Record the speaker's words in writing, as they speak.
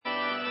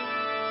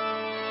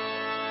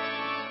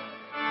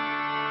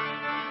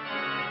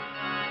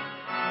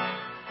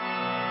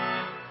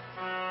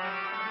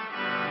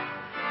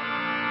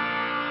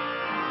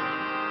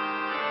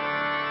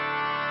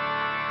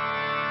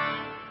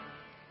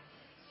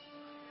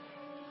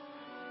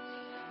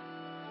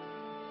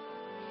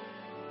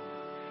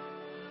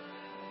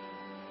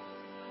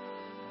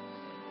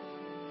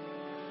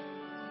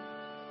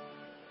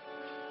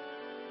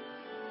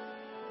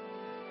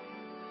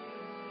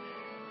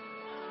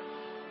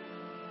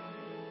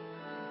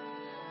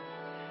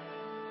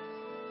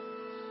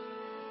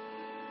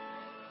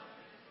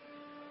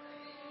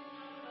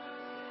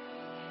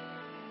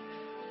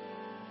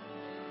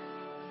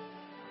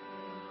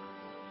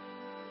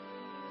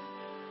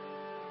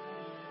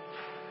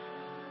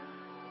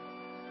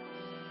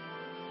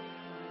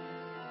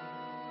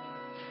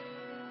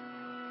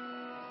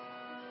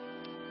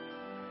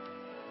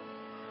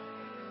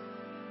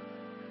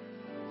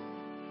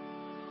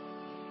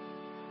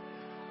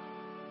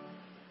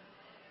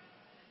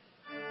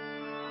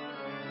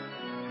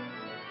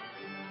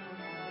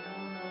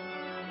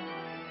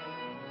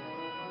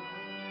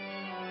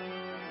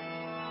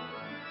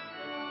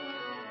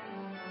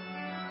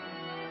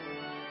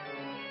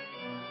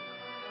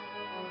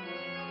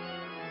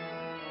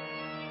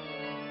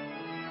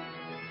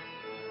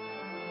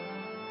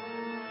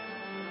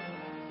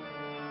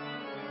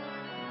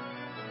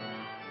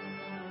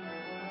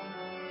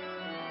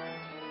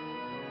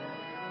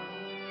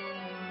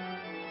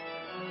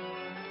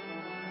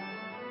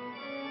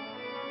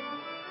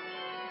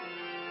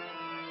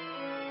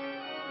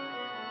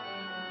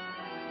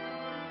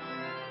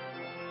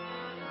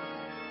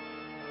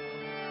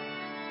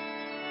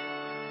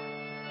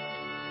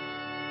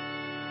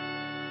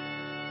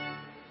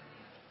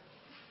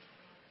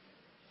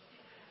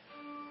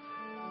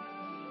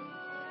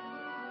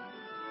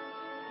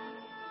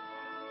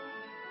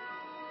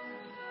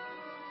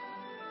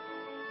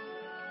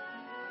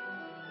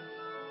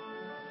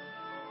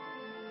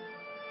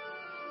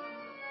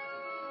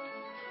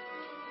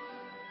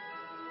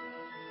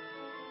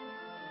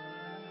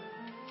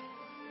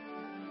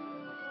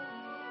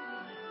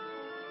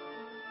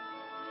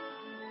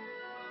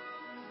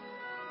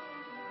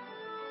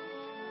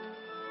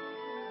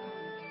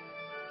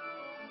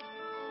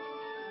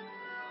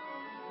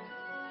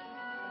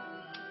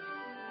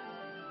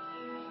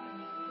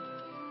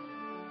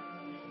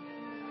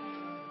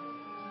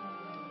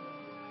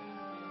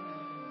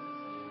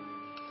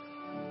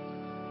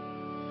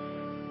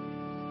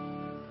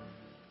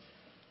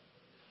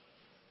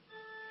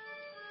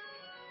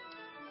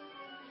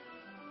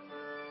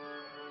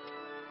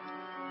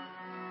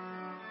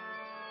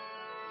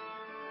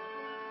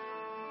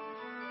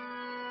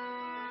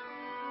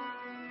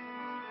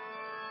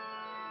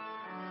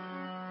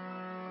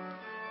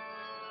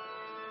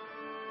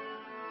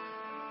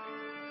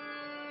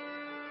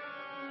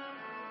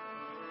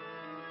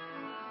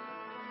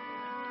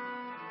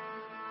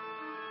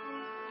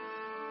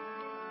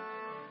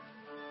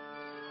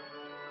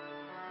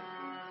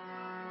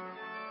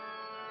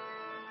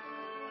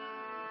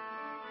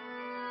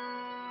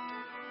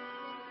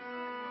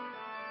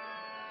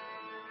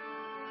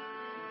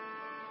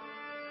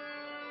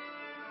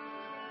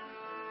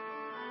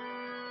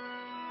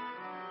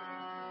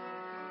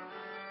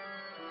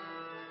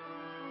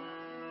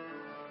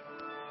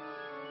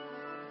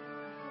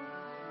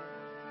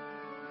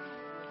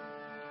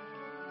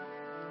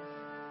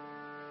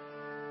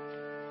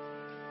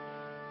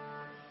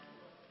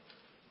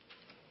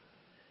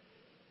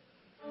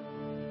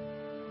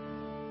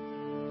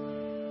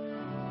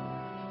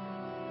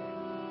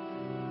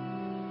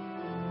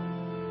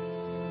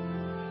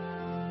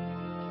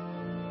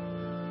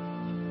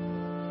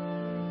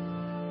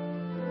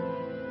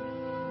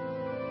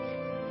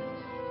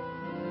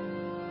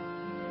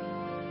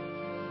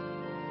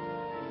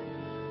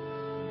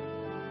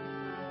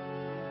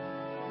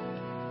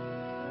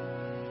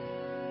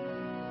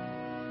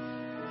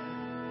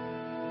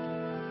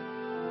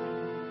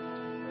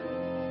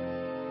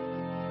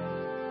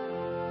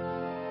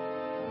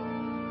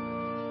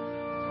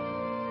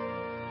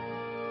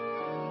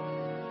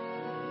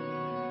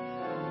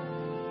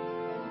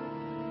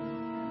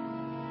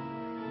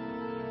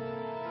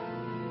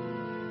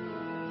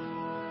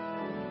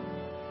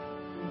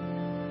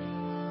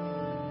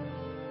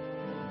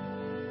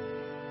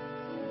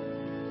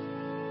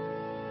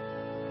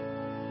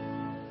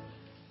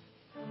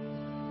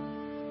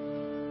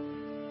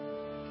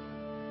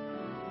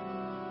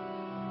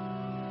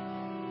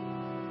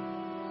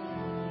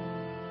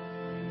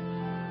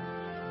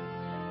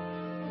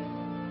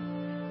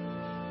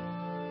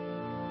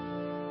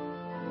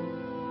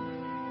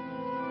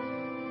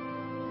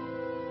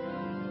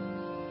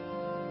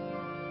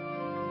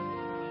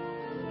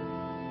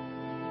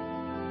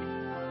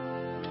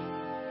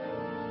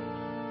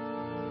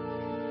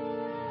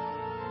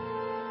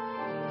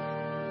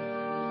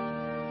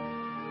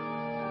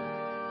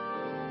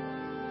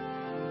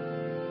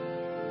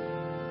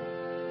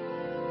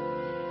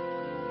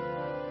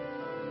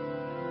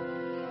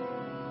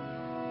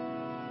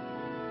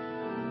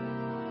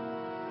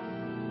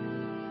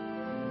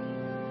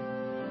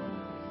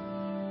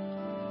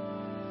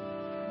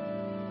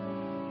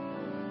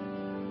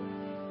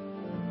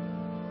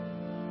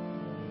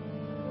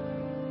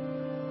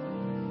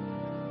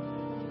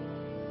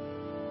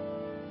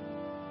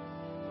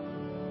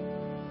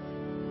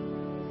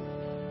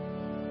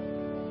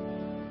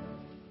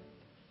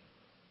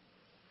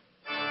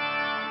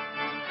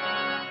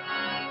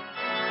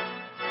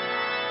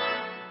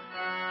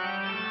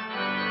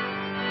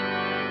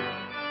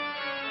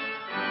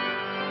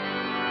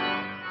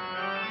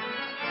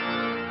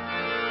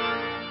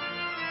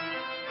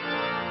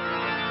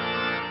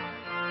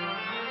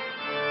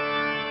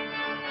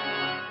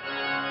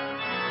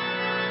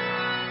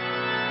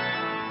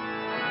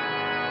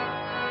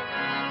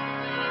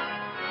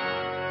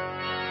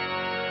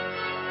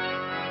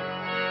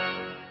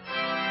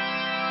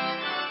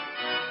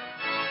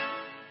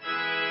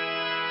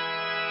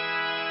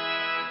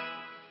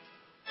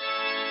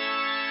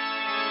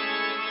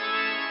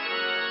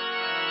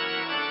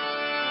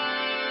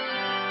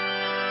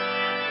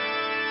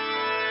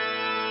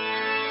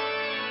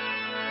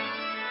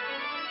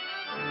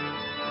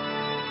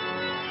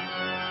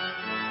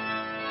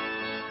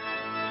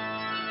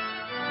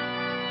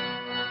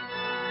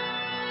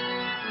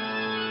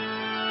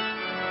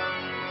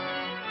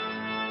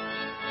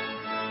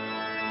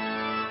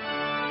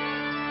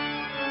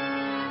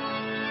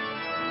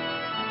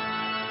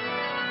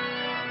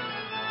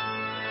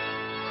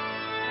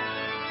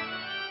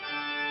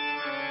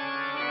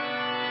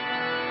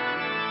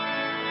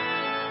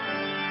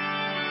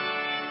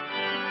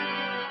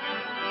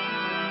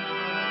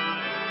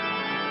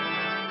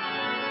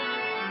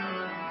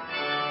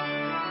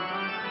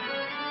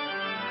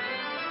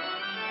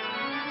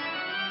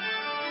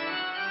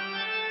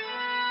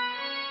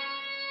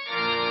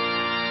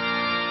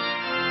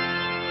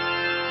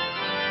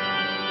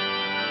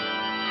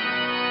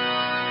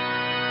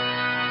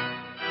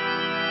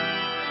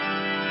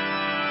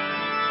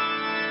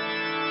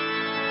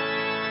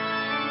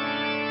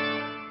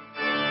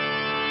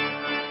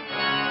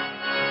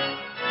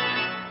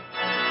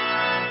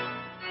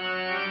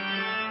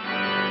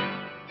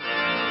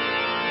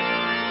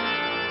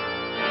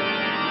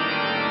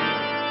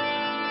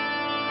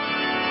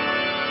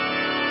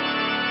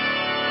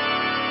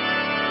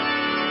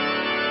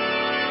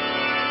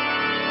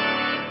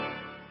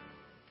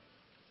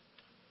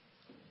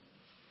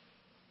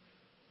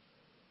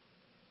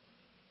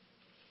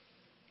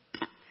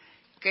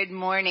Good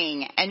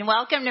morning and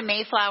welcome to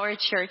Mayflower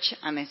Church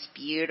on this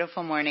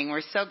beautiful morning.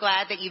 We're so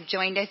glad that you've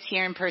joined us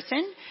here in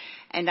person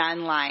and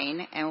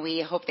online, and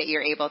we hope that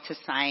you're able to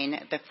sign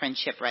the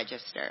friendship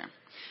register.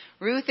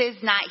 Ruth is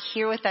not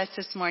here with us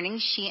this morning.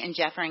 She and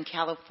Jeff are in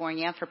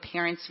California for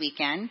Parents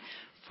Weekend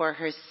for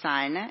her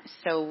son,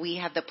 so we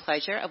have the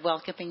pleasure of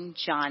welcoming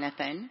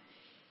Jonathan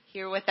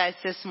here with us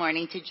this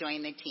morning to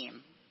join the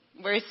team.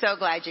 We're so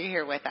glad you're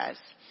here with us.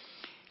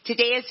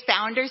 Today is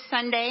Founders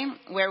Sunday,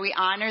 where we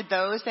honor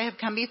those that have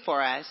come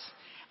before us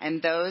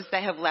and those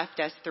that have left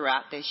us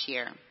throughout this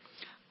year.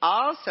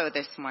 Also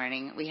this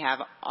morning, we have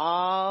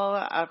all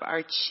of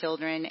our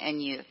children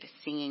and youth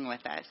singing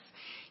with us.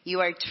 You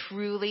are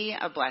truly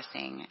a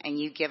blessing, and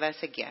you give us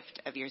a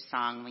gift of your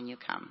song when you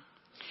come.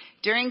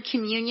 During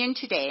communion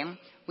today,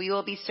 we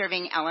will be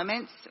serving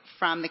elements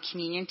from the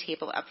communion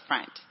table up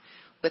front.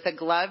 With a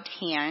gloved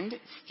hand,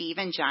 Steve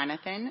and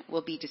Jonathan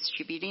will be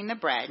distributing the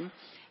bread,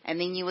 and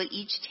then you will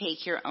each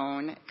take your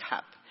own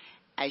cup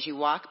as you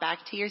walk back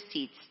to your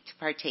seats to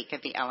partake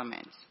of the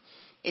elements.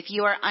 If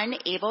you are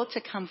unable to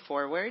come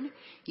forward,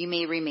 you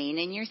may remain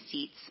in your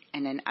seats,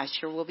 and an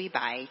usher will be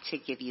by to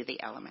give you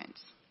the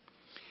elements.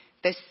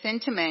 The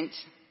sentiment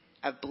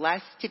of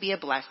blessed to be a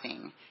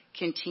blessing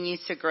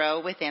continues to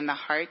grow within the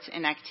hearts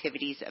and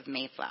activities of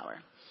Mayflower.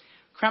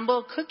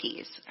 Crumble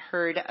Cookies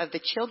heard of the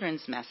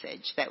children's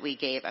message that we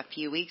gave a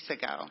few weeks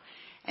ago,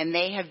 and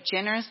they have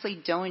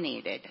generously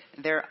donated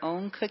their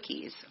own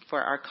cookies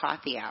for our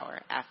coffee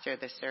hour after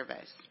the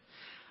service.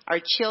 Our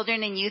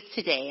children and youth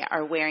today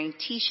are wearing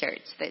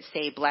T-shirts that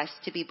say "Blessed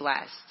to be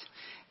blessed,"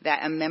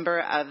 that a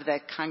member of the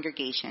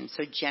congregation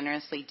so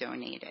generously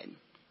donated.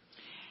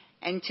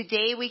 And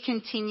today we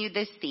continue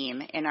this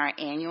theme in our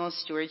annual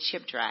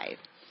stewardship drive.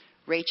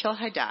 Rachel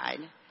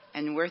Haddad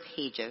and Worth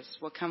Hages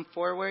will come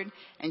forward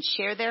and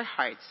share their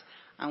hearts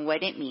on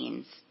what it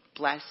means,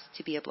 blessed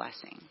to be a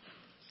blessing.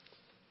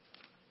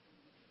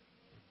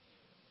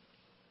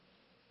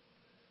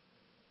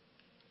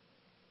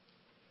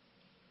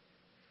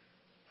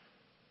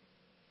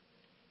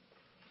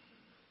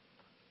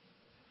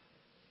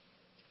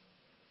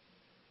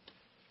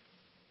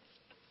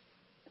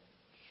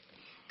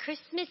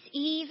 Christmas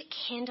Eve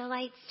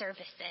candlelight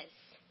services.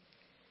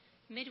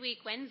 Midweek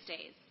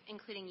Wednesdays,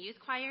 including youth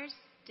choirs,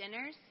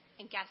 dinners,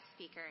 and guest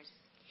speakers.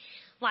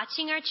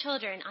 Watching our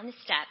children on the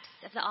steps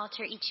of the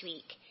altar each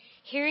week,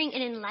 hearing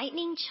an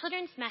enlightening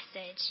children's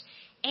message,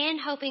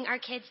 and hoping our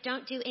kids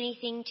don't do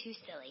anything too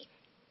silly.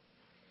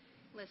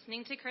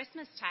 Listening to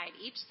Christmastide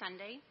each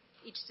Sunday,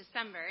 each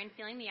December, and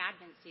feeling the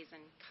Advent season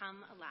come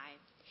alive.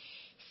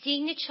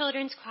 Seeing the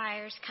children's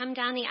choirs come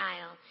down the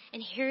aisle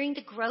and hearing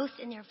the growth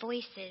in their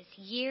voices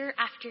year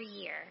after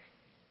year.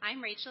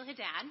 I'm Rachel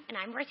Haddad. And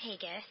I'm Worth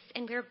Hages,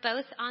 and we're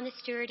both on the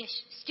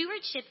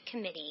Stewardship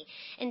Committee.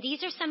 And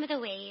these are some of the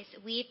ways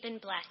we've been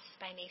blessed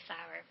by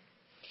Mayflower.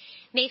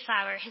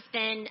 Mayflower has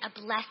been a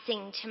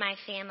blessing to my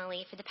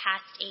family for the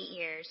past 8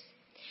 years.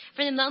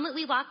 From the moment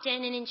we walked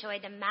in and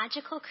enjoyed the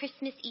magical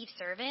Christmas Eve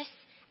service,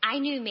 I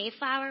knew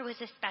Mayflower was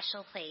a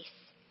special place.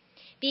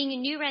 Being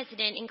a new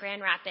resident in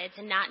Grand Rapids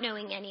and not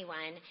knowing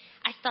anyone,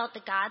 I felt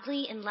the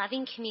godly and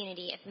loving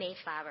community of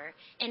Mayflower,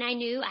 and I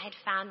knew I had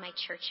found my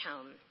church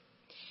home.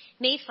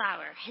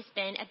 Mayflower has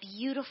been a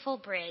beautiful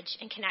bridge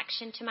and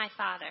connection to my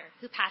father,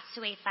 who passed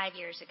away 5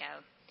 years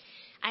ago.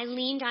 I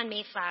leaned on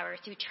Mayflower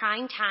through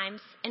trying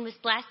times and was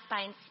blessed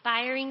by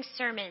inspiring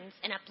sermons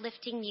and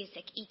uplifting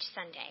music each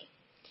Sunday.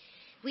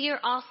 We are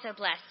also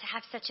blessed to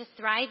have such a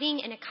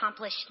thriving and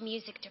accomplished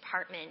music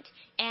department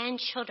and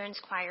children's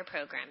choir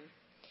program.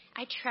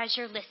 I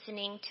treasure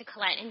listening to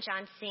Colette and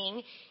John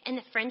sing and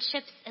the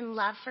friendships and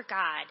love for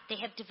God they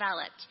have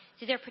developed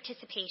through their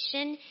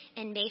participation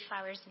in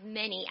Mayflower's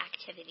many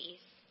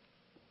activities.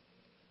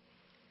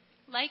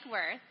 Like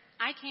Worth,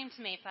 I came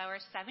to Mayflower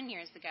 7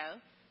 years ago,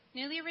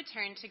 newly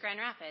returned to Grand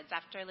Rapids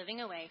after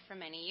living away for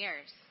many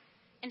years.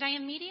 And I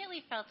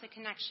immediately felt a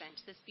connection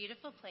to this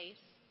beautiful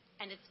place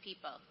and its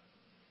people.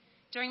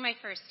 During my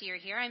first year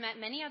here, I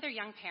met many other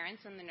young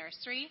parents in the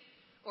nursery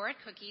or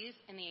at Cookies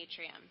in the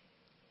atrium.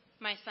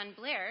 My son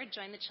Blair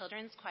joined the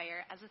children's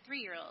choir as a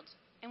 3-year-old,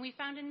 and we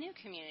found a new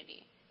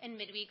community in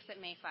midweeks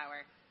at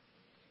Mayflower.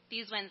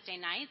 These Wednesday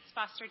nights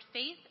fostered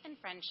faith and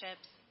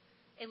friendships,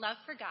 a love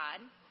for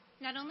God,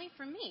 not only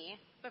for me,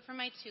 but for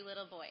my 2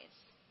 little boys,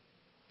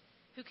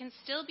 who can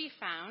still be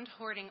found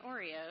hoarding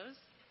Oreos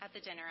at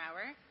the dinner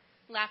hour,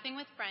 laughing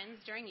with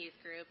friends during youth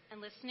group, and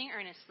listening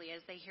earnestly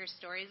as they hear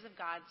stories of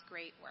God's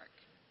great work.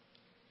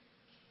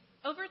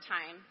 Over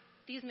time,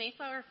 these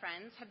Mayflower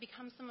friends have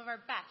become some of our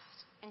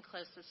best and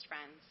closest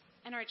friends,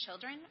 and our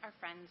children are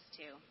friends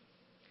too.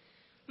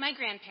 My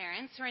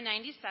grandparents, who are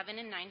 97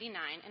 and 99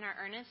 and are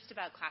earnest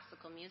about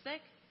classical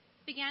music,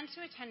 began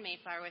to attend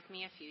Mayflower with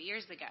me a few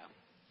years ago.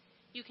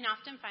 You can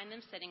often find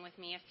them sitting with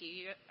me a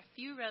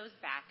few rows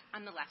back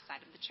on the left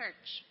side of the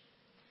church.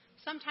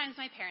 Sometimes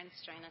my parents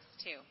join us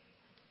too.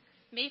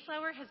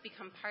 Mayflower has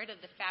become part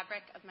of the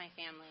fabric of my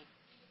family.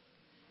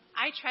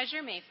 I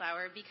treasure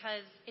Mayflower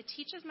because it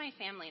teaches my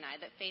family and I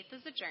that faith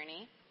is a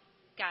journey,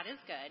 God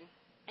is good,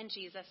 and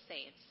Jesus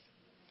saves.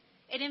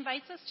 It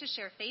invites us to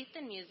share faith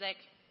in music,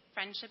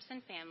 friendships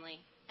and family,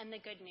 and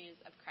the good news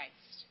of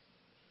Christ.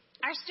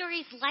 Our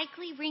stories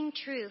likely ring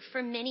true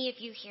for many of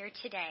you here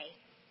today.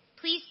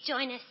 Please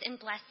join us in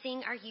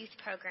blessing our youth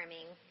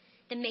programming,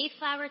 the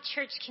Mayflower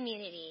Church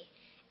community,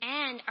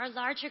 and our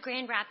larger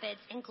Grand Rapids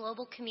and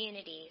global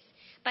communities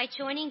by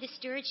joining the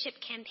stewardship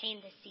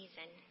campaign this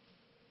season.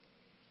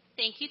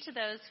 Thank you to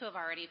those who have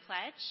already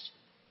pledged,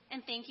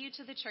 and thank you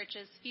to the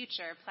church's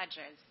future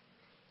pledgers.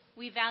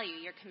 We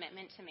value your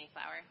commitment to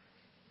Mayflower.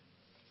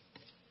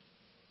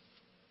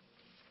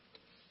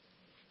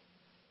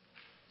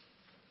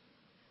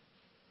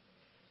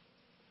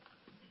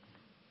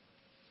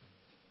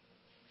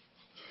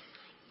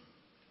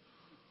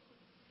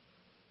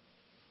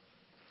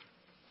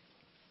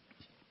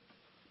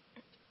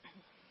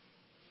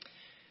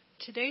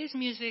 Today's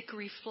music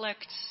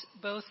reflects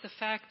both the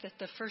fact that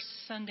the first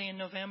Sunday in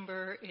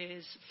November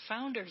is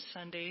Founders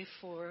Sunday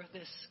for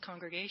this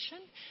congregation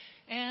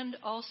and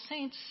All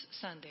Saints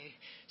Sunday.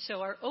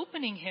 So our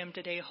opening hymn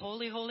today,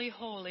 Holy, Holy,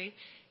 Holy,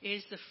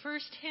 is the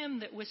first hymn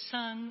that was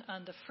sung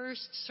on the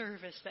first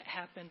service that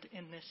happened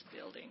in this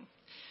building.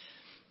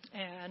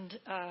 And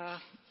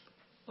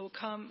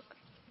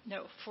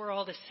For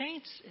All the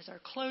Saints is our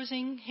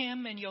closing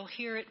hymn, and you'll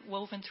hear it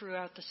woven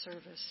throughout the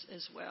service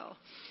as well.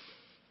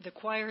 The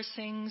choir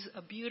sings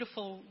a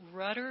beautiful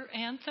rudder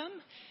anthem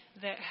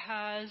that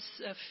has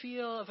a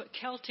feel of a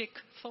Celtic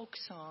folk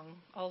song,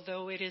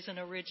 although it is an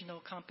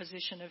original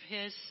composition of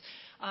his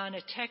on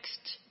a text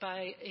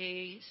by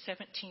a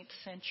 17th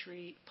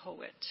century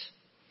poet.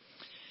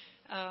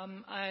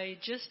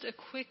 Just a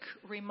quick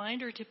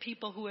reminder to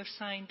people who have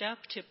signed up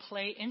to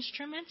play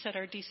instruments at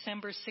our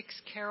December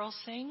 6th Carol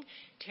Sing.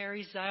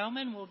 Terry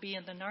Zeilman will be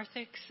in the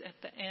narthex at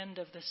the end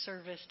of the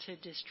service to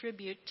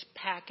distribute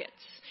packets.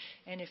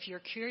 And if you're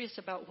curious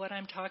about what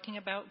I'm talking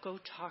about, go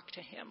talk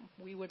to him.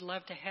 We would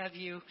love to have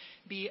you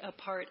be a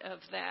part of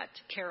that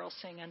Carol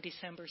Sing on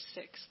December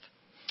 6th.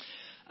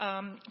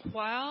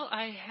 While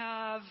I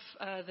have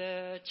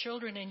the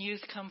children and youth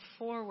come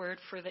forward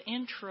for the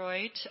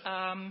introit,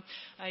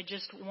 I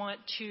just want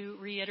to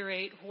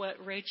reiterate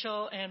what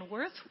Rachel and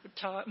Worth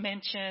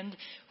mentioned,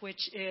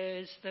 which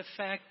is the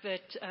fact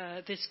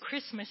that this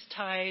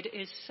Christmastide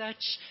is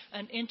such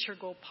an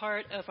integral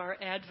part of our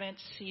Advent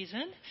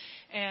season.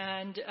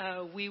 And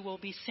we will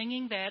be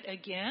singing that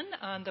again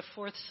on the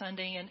fourth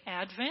Sunday in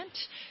Advent.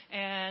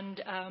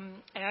 And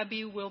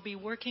Abby will be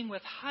working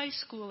with high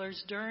schoolers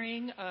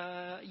during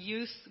a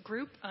youth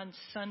group on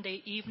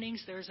Sunday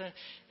evenings. There's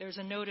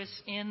a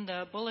notice in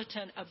the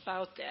bulletin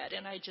about that.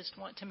 And I just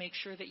want to make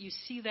sure that you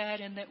see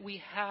that and that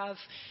we have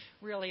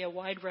really a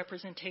wide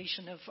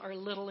representation of our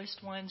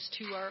littlest ones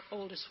to our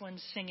oldest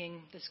ones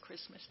singing this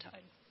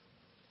Christmastide.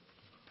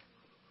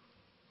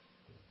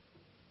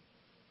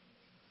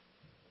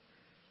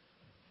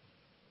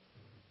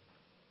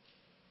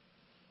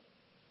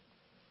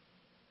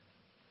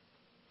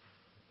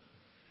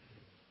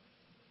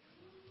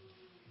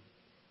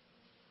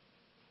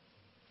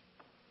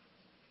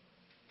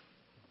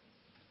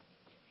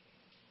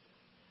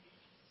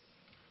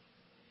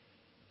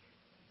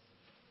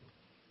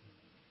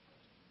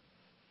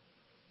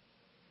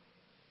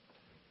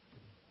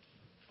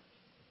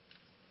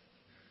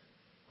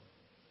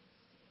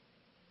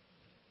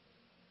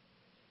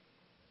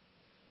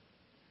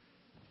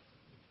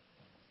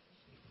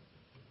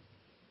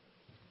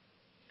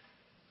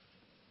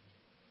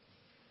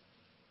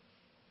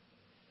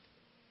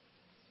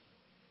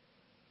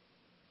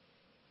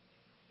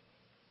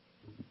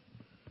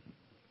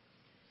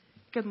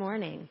 Good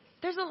morning.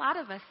 There's a lot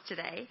of us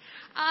today.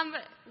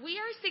 We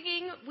are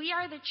singing We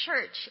Are the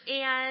Church,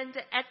 and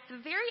at the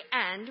very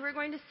end, we're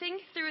going to sing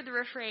through the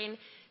refrain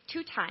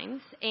 2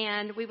 times,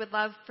 and we would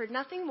love for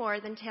nothing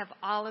more than to have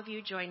all of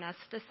you join us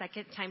the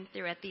second time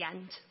through at the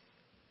end.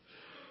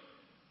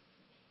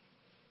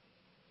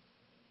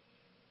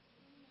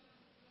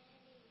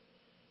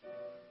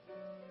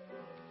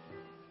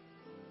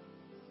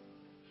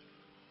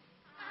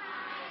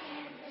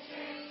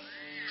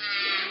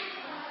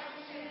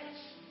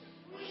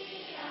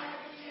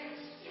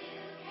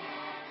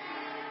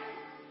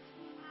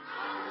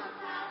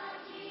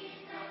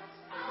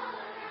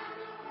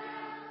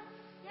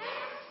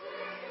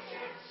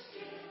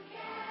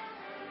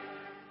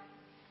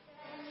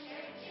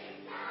 Church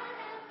is not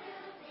a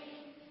building.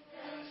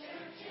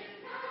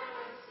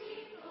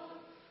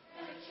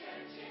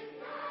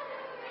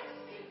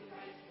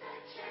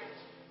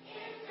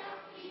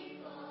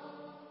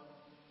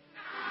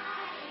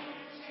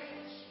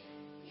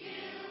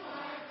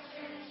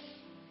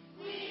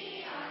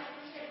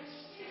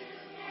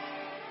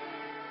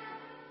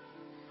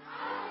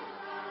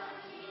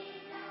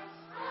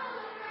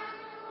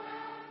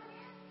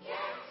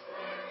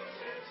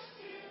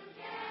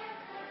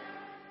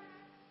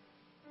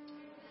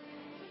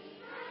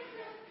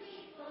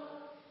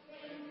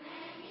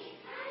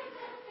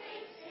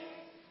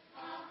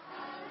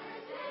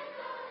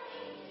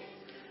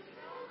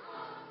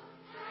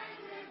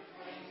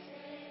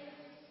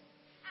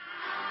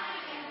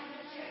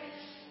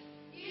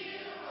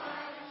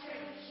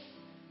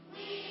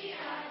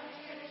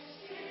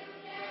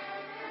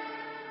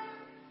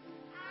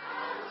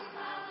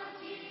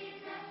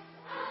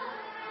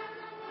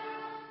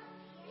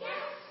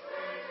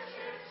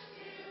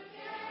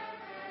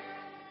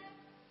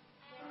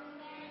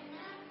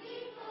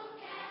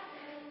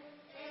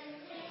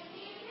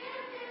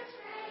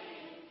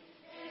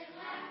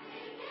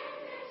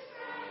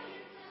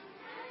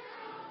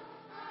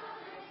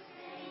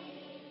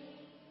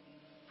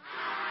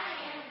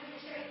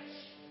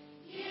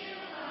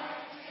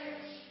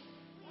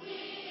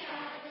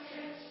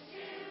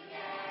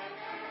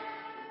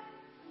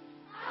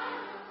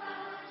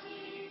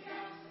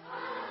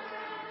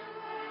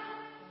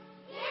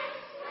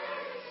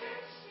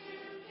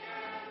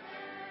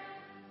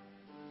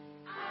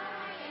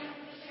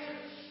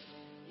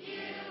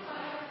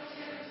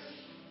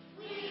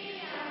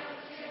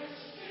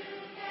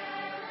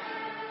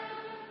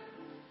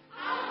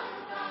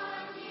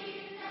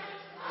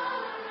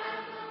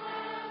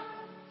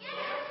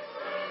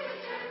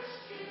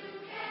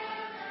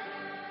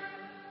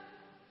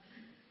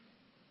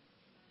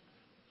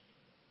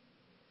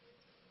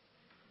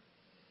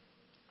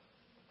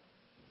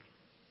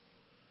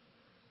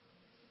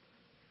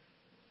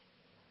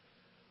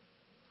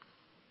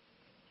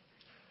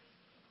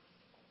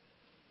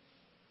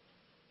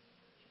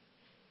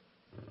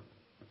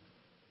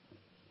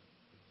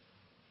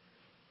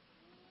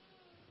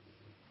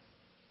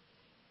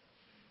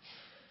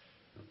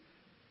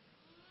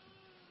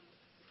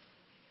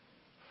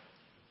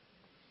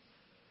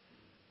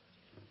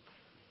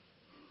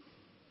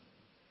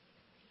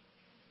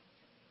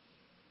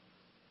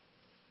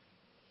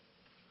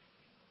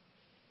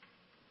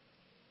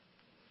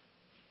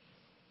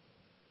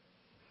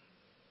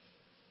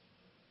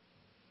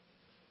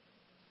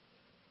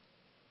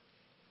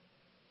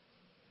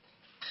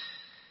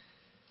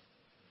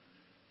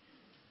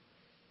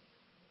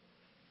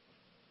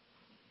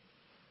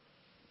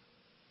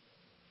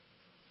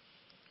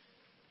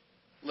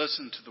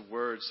 Listen to the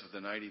words of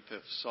the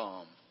 95th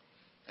Psalm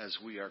as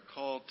we are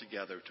called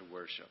together to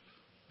worship.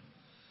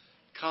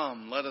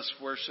 Come, let us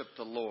worship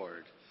the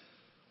Lord.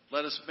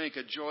 Let us make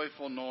a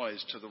joyful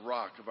noise to the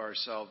rock of our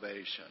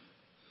salvation.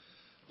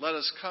 Let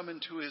us come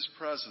into his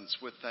presence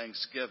with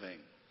thanksgiving.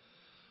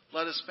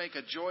 Let us make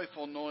a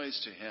joyful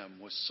noise to him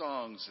with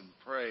songs and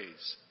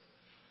praise.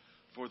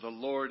 For the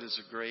Lord is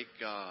a great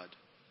God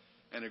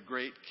and a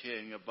great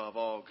King above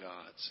all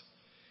gods.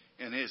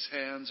 In his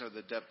hands are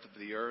the depth of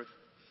the earth.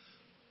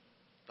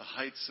 The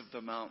heights of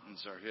the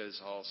mountains are his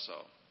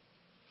also.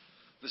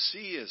 The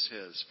sea is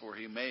his, for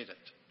he made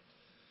it,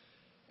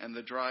 and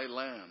the dry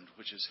land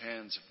which his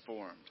hands have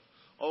formed.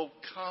 Oh,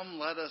 come,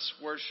 let us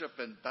worship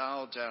and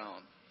bow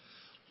down.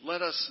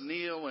 Let us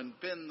kneel and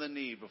bend the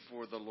knee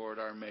before the Lord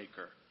our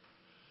Maker.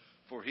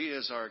 For he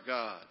is our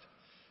God,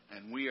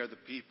 and we are the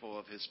people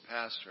of his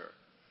pasture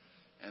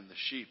and the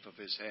sheep of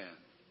his hand.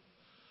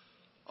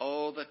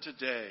 Oh, that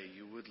today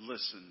you would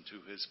listen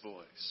to his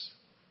voice.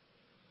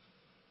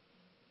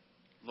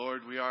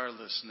 Lord, we are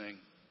listening,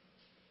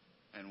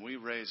 and we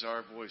raise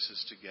our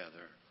voices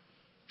together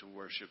to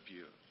worship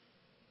you.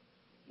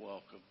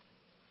 Welcome.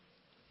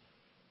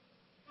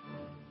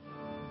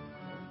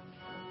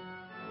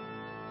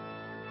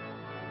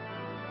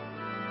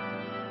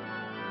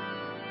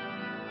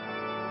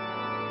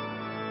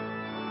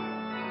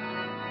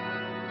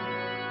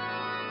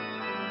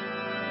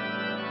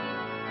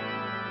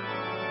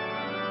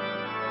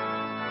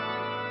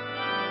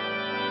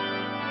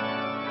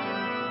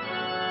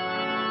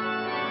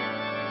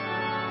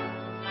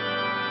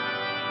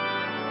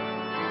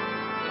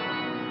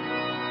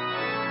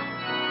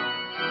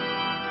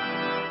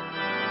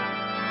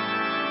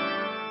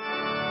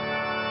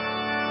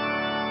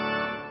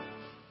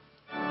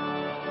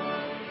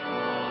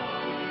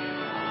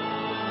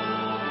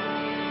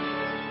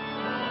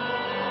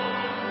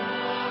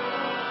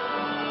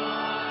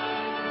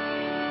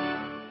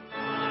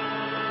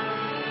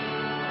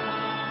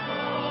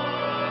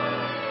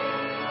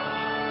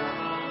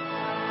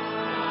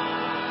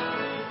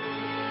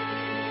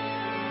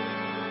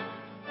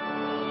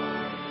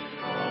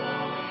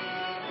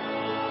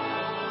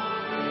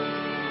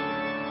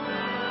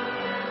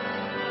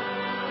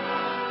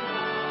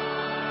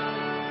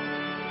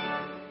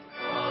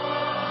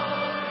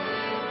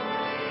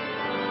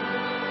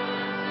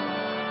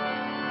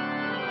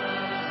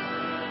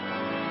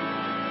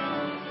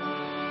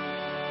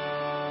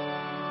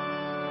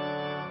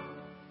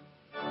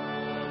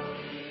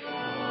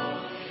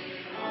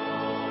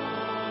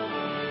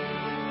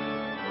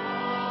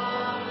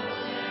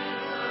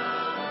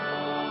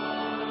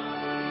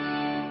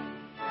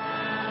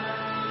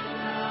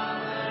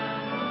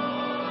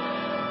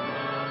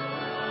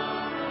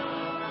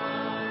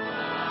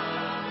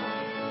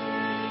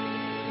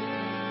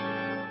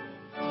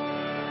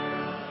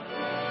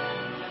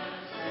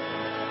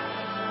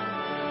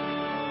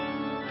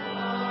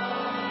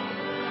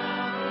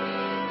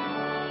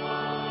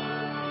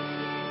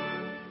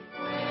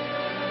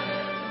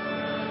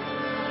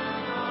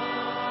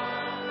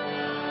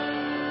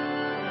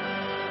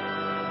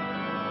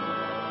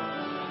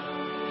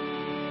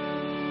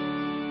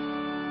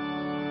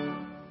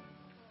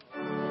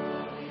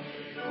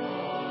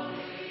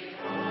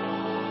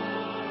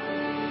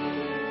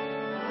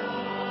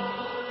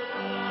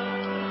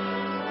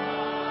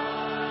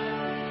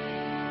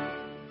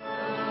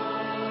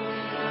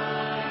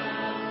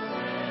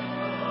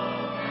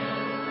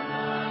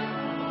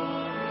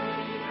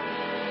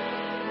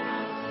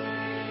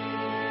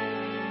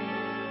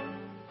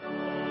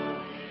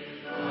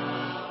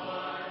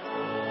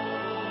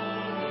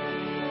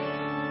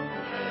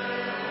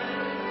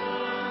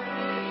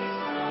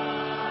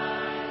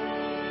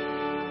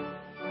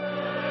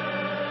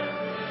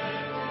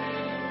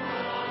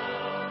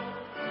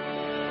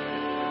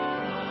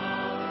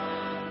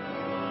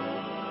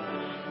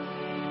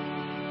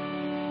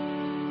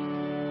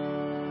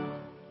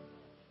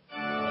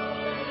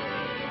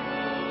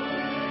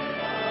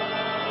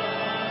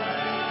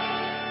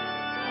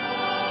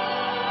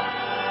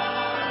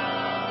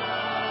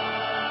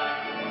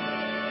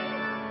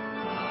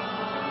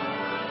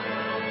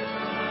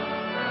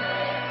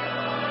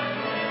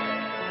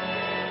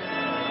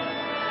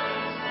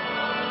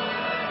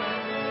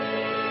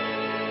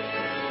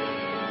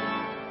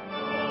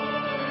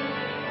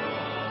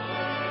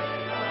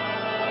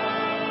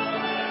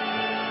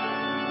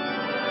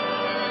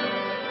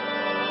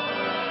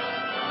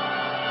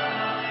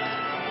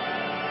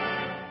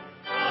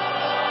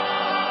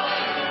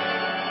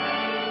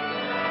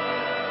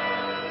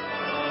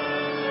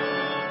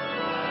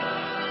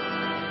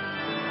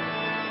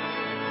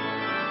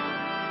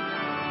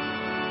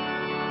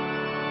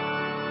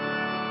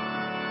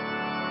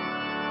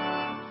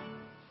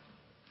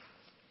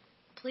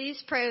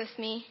 Please pray with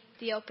me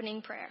the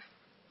opening prayer.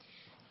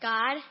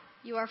 God,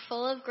 you are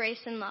full of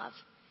grace and love.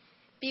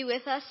 Be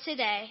with us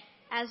today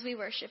as we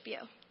worship you.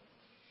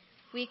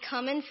 We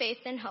come in faith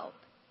and hope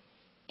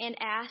and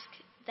ask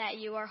that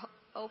you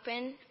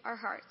open our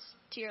hearts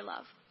to your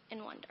love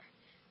and wonder.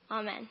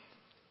 Amen.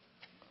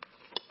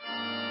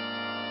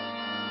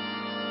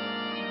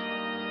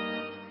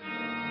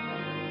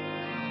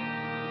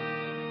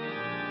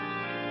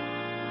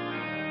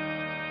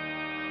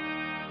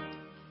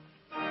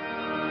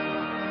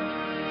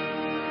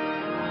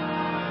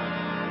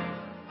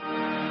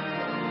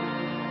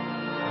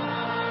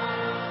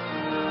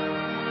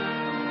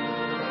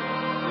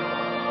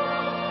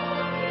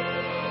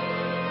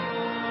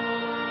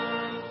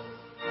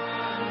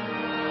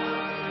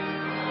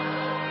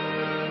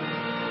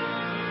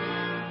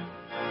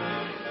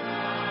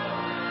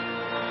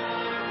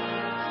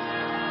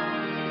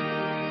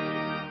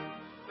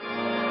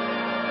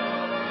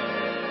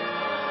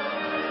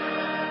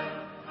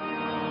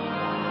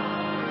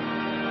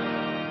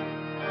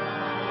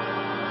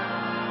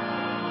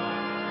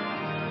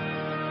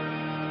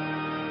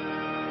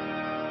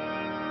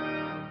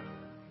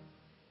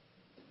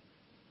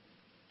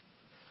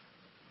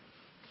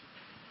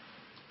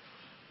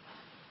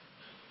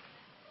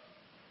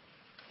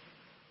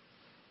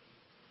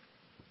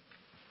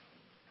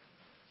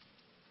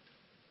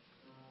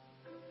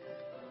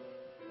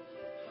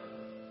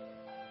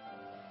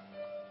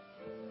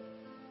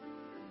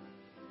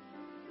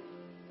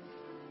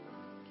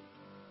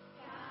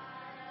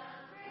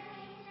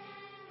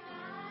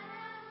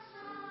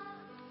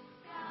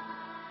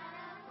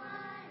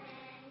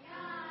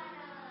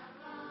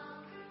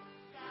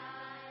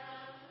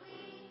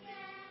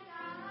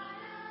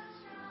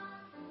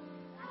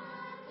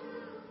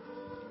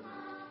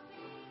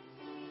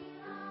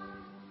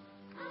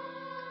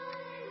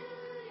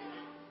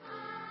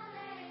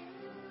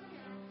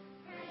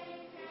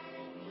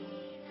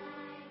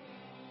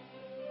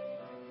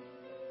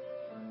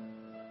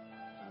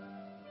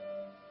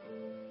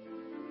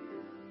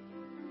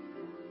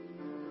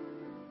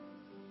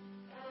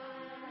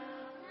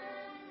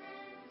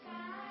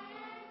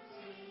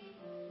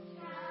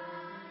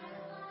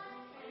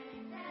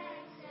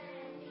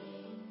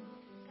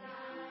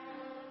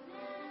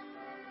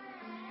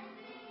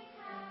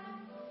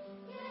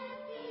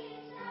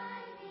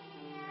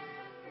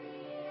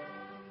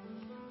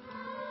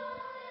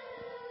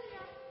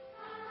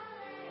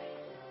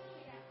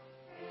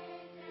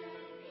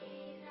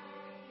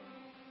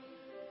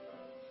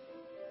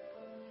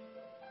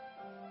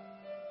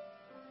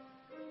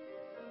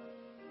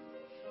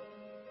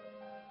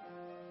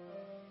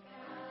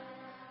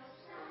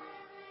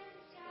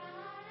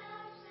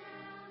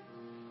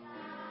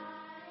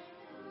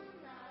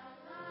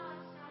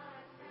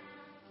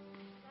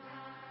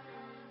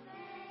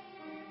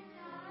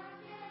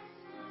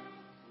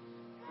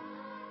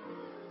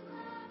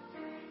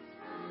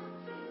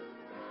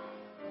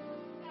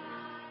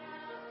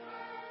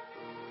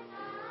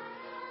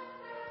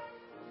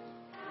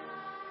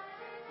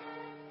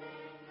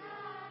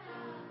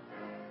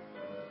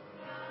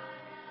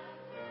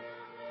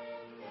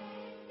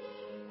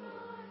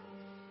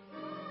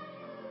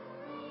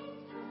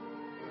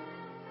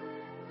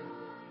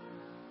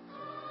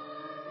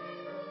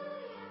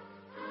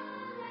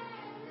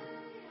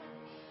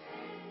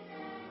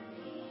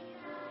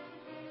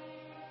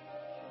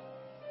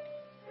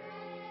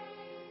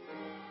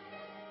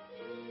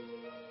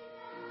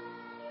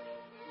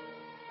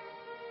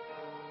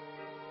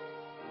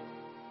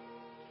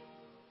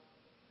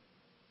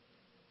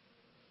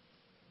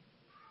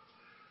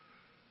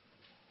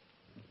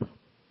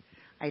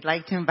 I'd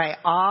like to invite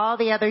all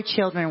the other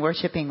children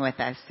worshiping with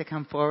us to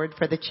come forward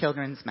for the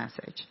children's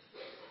message.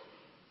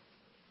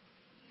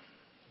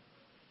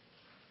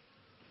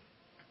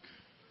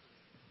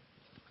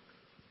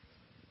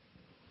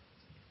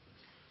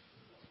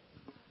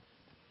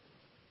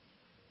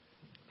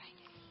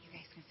 You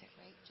guys can sit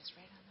just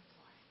right on the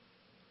floor.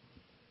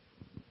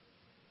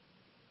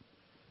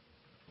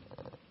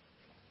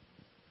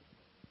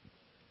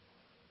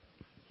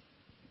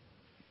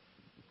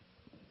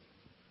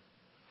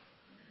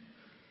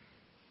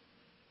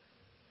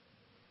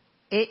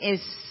 It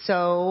is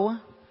so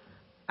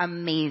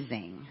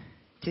amazing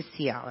to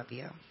see all of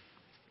you.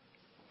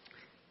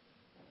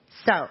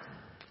 So,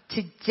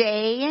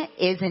 today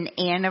is an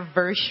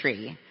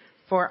anniversary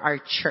for our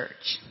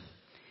church.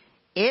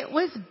 It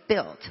was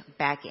built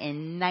back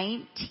in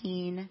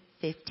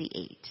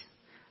 1958,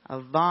 a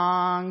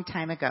long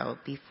time ago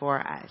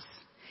before us.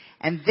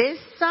 And this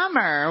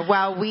summer,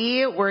 while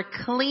we were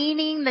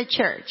cleaning the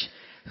church,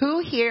 who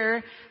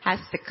here has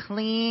to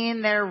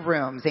clean their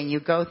rooms? And you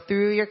go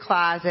through your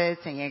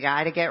closets and you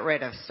got to get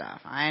rid of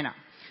stuff. I know.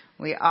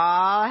 We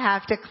all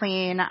have to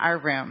clean our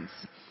rooms.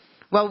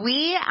 Well,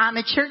 we on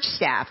the church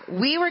staff,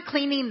 we were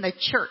cleaning the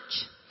church.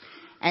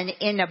 And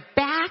in a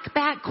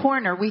back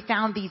corner, we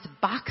found these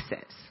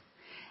boxes.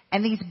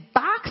 And these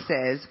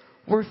boxes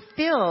were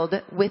filled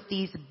with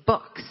these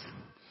books.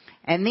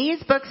 And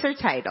these books are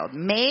titled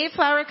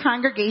Mayflower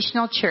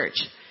Congregational Church,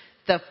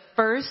 The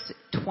First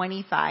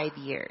 25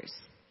 Years.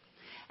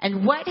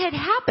 And what had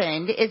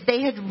happened is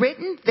they had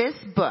written this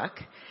book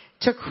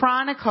to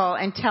chronicle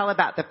and tell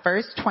about the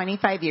first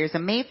 25 years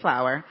of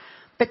Mayflower,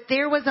 but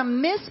there was a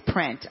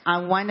misprint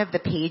on one of the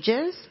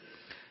pages.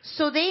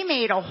 So they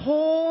made a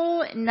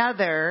whole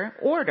nother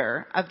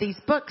order of these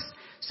books.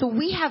 So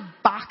we have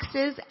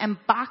boxes and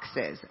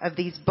boxes of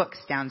these books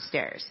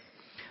downstairs,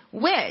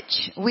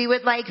 which we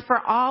would like for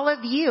all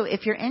of you,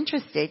 if you're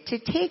interested, to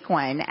take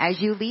one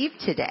as you leave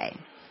today.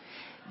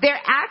 They're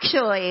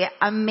actually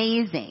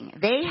amazing.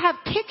 They have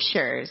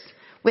pictures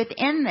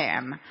within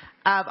them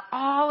of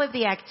all of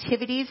the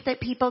activities that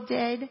people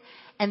did.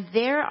 And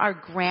there are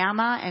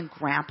grandma and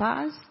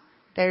grandpas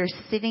that are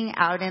sitting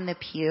out in the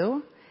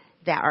pew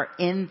that are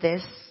in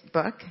this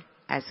book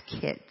as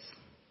kids.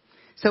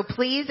 So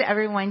please,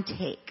 everyone,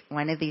 take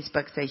one of these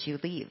books as you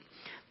leave.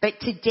 But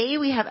today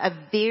we have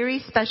a very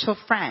special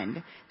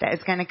friend that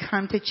is going to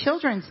come to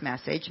children's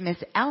message, Miss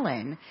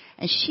Ellen,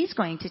 and she's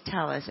going to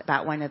tell us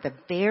about one of the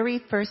very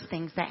first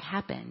things that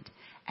happened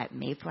at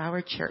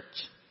Mayflower Church.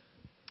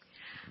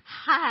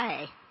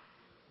 Hi,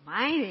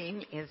 my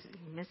name is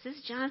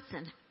Mrs.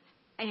 Johnson,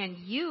 and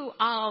you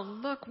all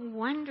look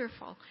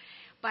wonderful.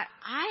 But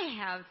I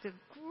have the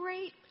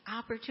great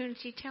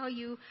opportunity to tell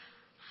you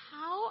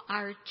how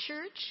our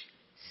church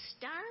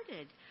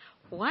started.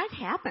 What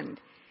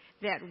happened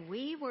that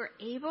we were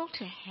able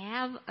to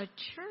have a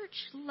church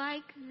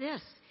like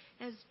this,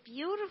 as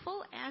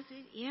beautiful as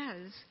it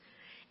is,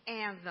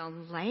 and the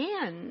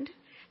land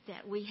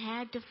that we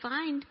had to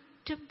find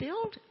to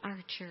build our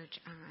church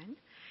on,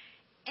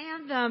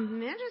 and the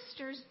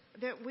ministers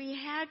that we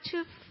had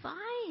to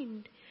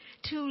find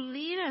to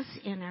lead us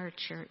in our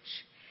church.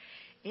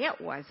 It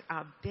was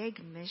a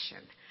big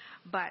mission.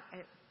 But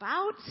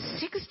about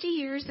 60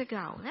 years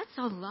ago, that's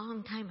a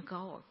long time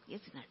ago,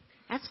 isn't it?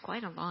 That's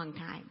quite a long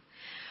time.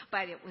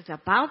 But it was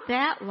about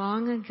that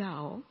long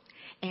ago,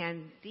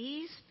 and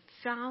these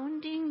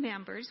founding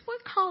members, we'll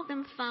call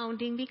them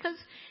founding because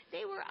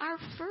they were our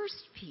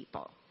first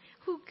people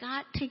who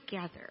got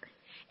together.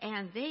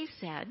 And they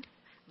said,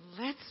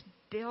 let's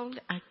build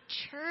a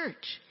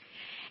church.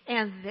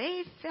 And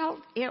they felt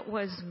it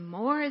was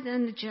more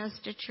than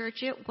just a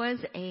church. It was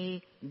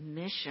a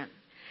mission,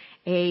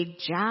 a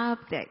job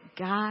that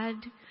God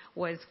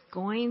was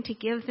going to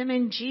give them,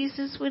 and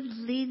Jesus would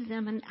lead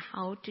them in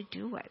how to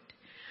do it.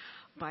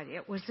 But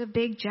it was a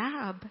big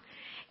job.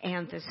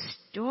 And the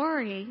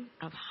story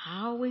of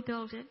how we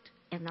built it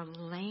and the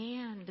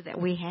land that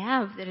we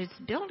have that it's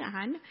built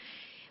on,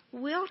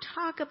 we'll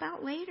talk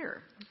about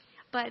later.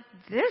 But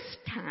this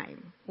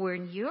time,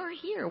 when you're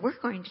here, we're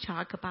going to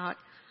talk about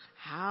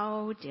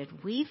how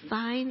did we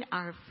find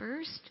our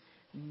first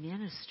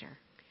minister.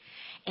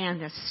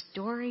 And the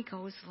story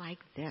goes like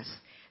this.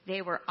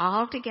 They were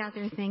all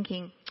together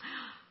thinking,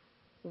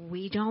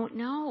 we don't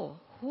know.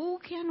 Who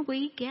can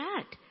we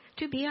get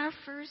to be our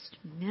first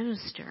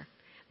minister?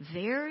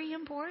 Very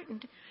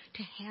important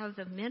to have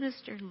the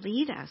minister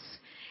lead us.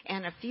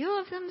 And a few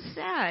of them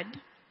said,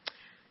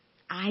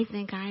 I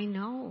think I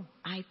know.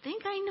 I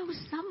think I know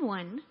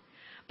someone,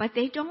 but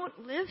they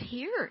don't live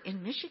here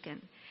in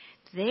Michigan.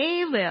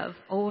 They live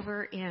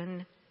over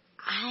in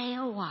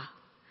Iowa.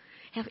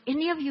 Have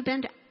any of you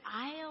been to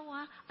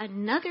Iowa?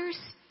 Another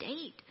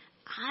state.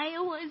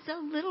 Iowa is a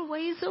little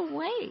ways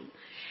away.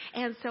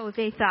 And so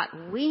they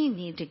thought, we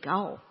need to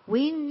go.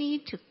 We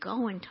need to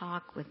go and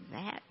talk with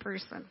that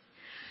person.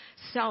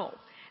 So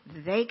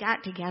they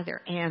got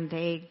together and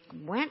they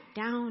went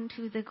down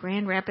to the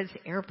Grand Rapids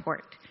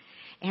Airport.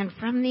 And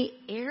from the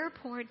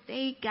airport,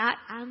 they got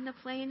on the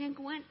plane and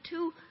went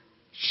to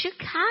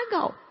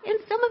Chicago. And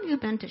some of you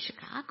have been to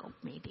Chicago,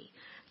 maybe.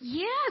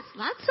 Yes,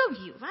 lots of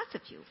you.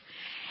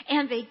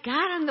 And they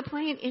got on the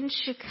plane in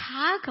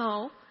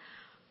Chicago,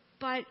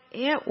 but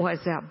it was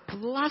a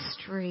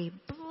blustery,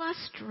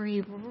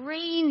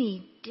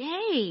 rainy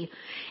day.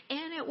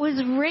 And it was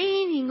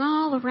raining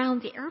all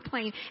around the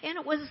airplane. And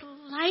it was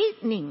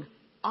lightning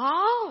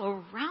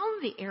all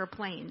around the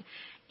airplane.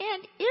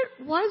 And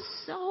it was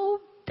so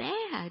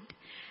bad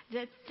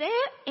that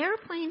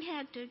airplane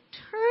had to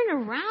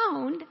turn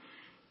around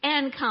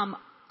and come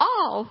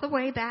all the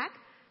way back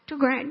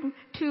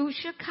to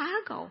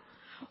Chicago,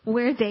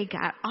 where they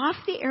got off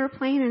the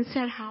airplane and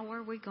said, how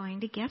are we going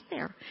to get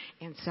there?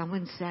 And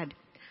someone said,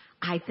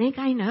 I think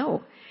I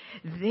know.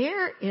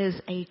 There is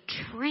a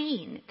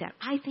train that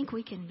I think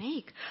we can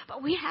make,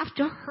 but we have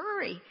to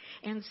hurry.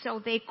 And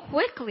so they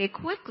quickly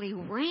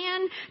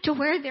ran to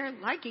where their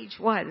luggage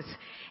was.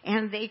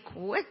 And they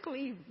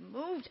quickly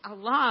moved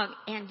along.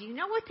 And you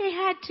know what they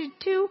had to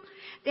do?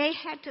 They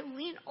had to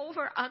lean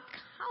over a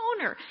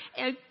counter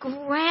and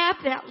grab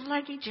that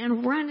luggage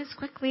and run as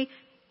quickly.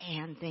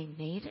 And they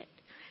made it.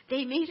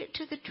 They made it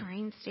to the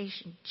train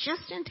station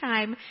just in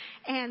time.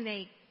 And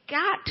they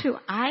got to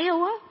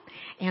Iowa,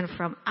 and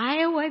from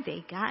Iowa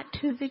they got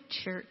to the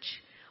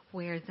church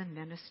where the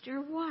minister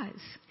was.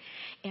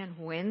 And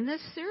when the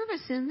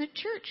service in the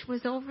church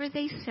was over,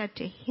 they said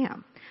to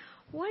him,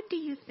 what do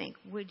you think?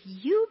 Would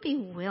you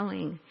be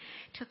willing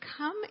to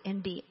come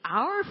and be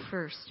our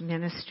first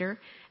minister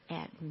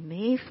at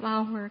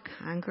Mayflower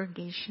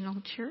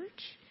Congregational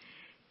Church?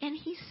 And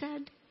he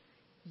said,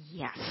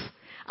 yes,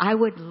 I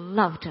would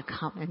love to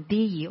come and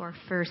be your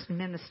first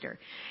minister.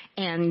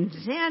 And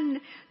then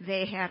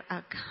they had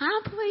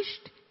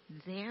accomplished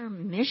their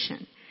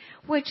mission,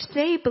 which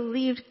they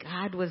believed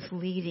God was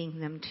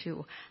leading them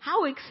to.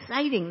 How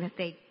exciting that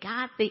they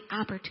got the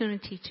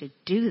opportunity to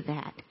do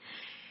that.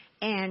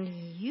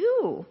 And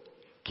you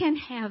can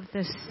have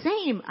the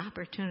same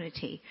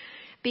opportunity,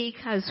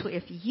 because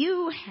if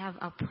you have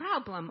a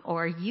problem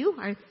or you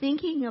are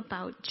thinking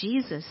about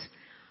Jesus,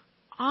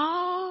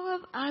 all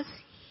of us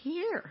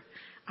here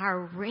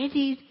are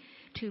ready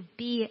to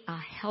be a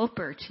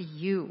helper to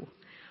you.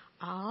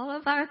 All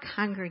of our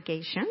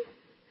congregation,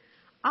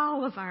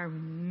 all of our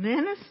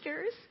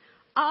ministers,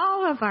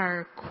 all of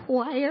our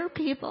choir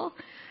people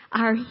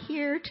are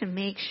here to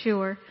make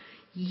sure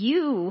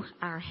you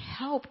are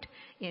helped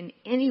in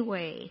any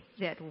way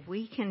that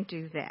we can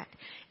do that.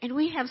 And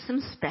we have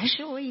some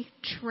specially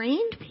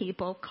trained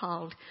people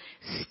called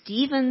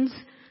Stevens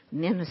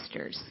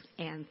ministers,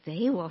 and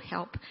they will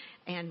help,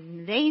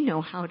 and they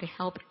know how to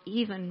help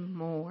even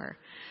more.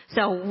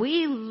 So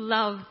we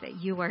love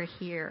that you are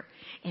here,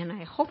 and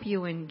I hope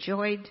you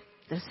enjoyed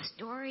the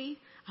story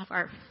of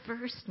our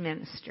first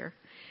minister.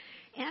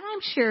 And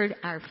I'm sure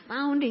our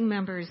founding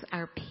members,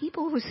 our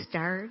people who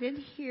started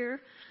here,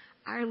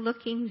 are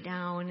looking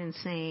down and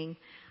saying,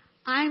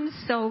 I'm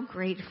so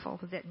grateful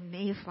that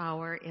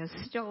Mayflower is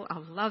still a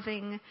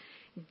loving,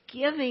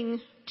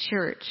 giving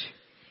church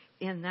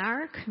in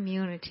our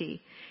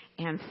community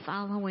and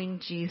following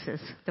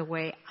Jesus the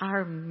way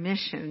our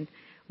mission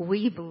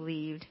we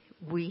believed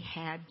we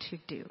had to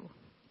do.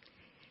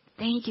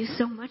 Thank you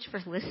so much for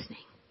listening.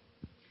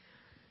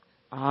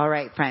 All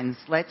right, friends,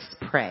 let's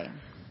pray.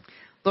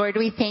 Lord,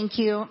 we thank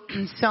you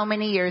so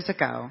many years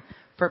ago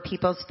for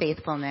people's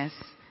faithfulness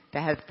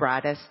that have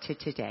brought us to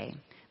today.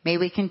 May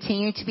we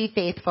continue to be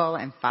faithful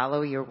and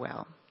follow your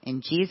will.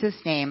 In Jesus'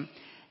 name,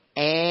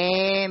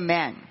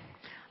 amen.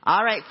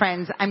 All right,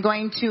 friends, I'm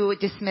going to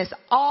dismiss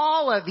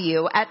all of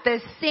you at the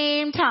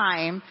same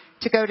time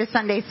to go to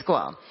Sunday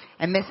school.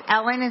 And Miss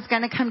Ellen is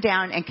going to come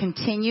down and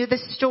continue the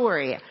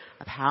story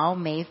of how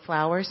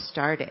Mayflower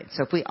started.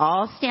 So if we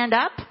all stand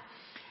up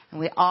and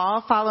we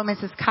all follow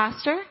Mrs.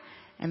 Coster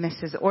and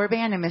Mrs.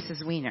 Orban and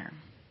Mrs. Wiener.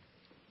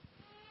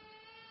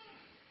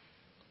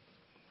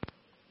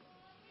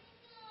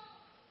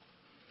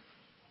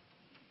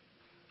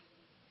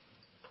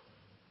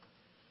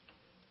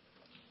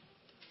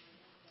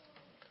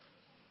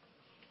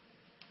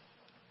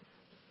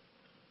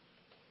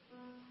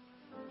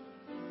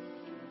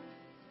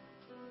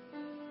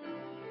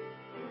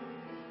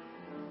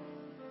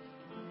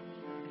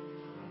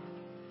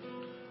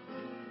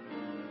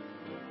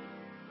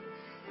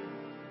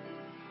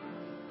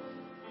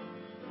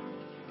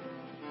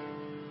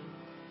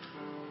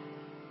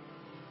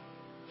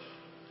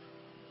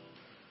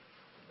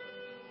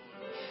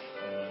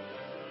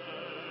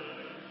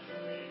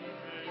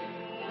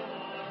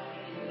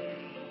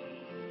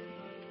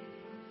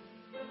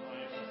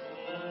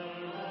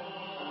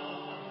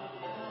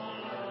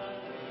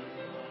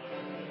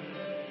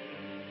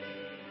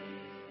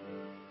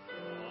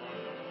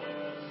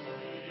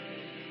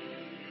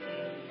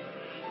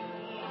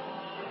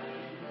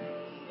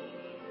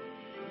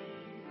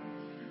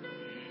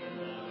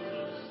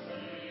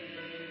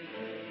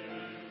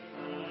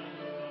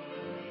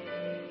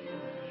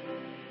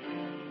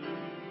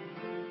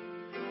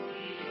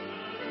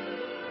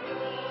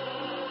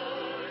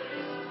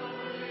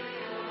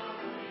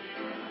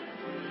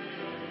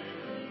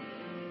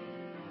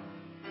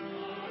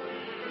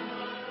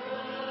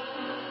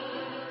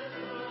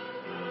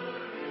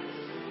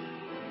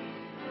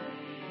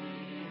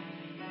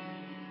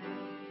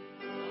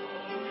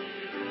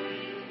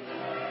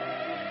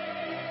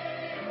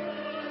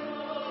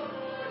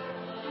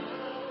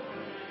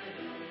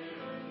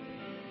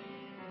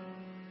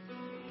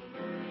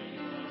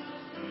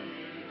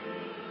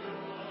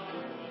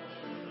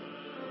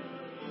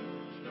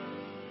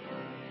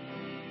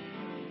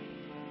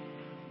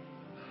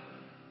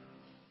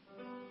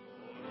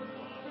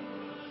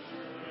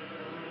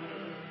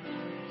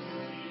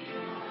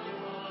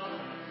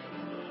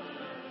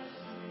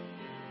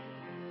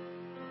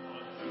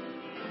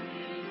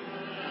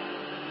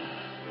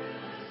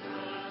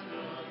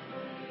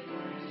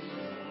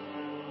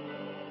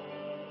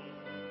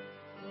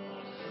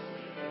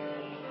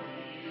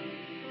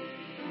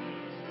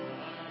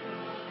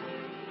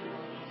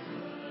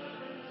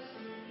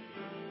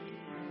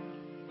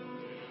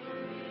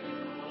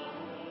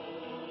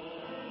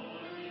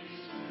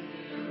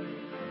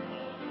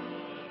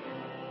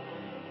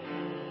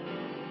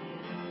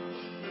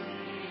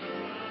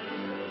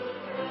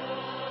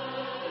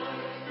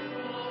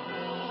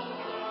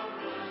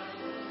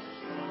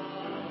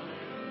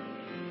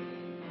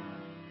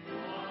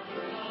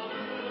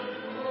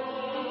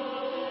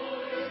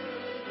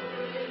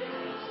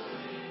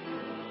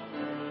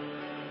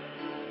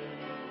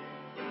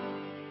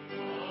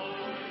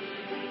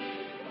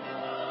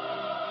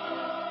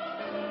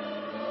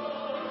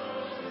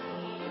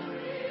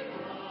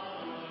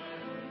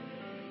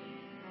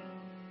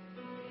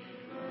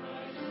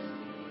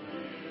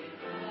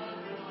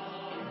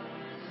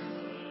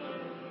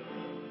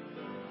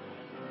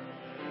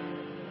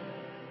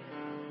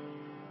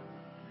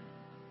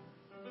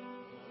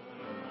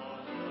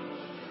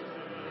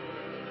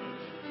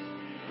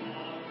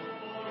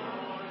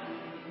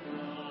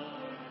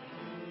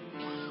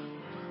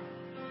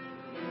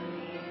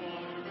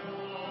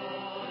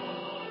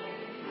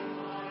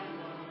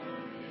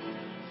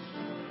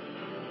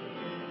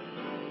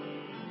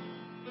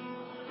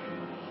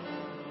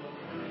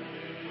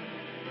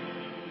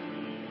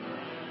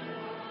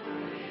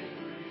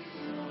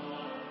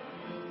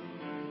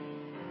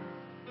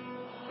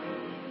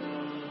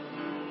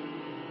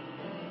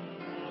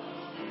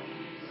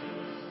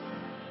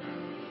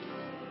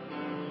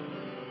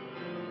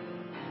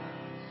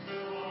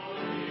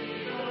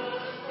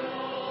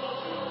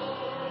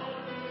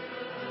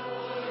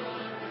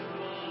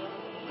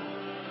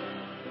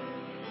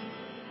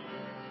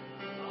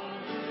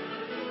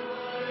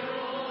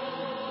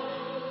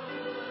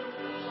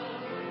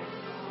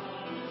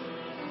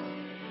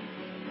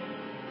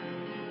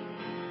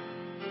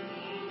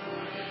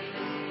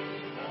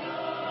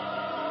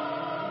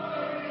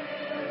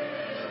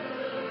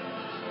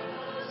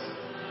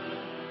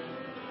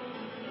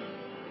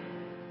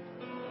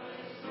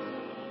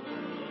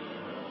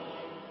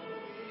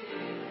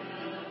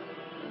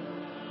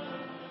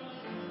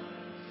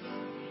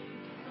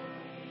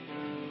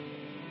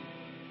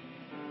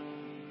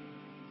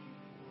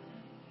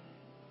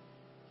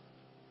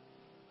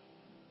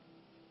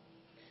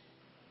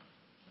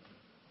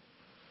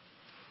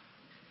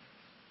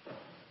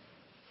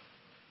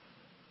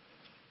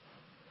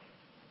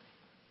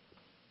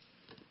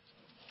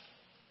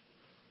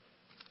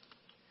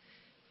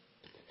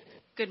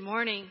 Good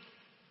morning.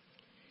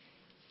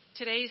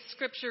 Today's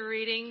scripture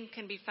reading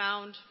can be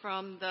found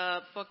from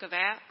the book of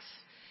Acts,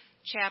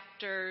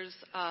 chapter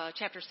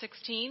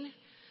 16,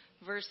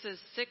 verses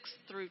 6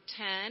 through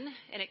 10,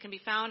 and it can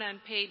be found on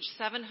page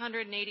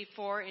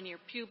 784 in your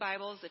pew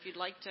Bibles if you'd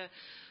like to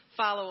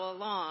follow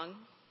along.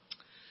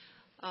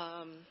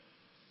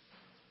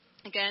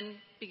 Again,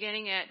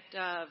 beginning at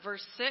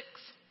verse 6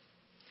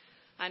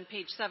 on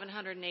page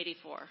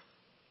 784.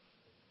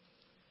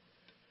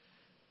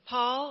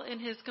 Paul and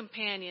his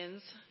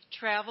companions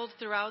traveled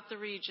throughout the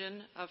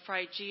region of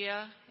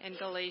Phrygia and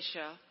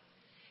Galatia,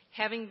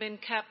 having been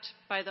kept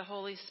by the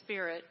Holy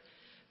Spirit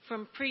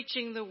from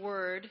preaching the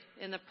word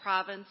in the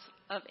province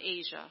of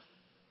Asia.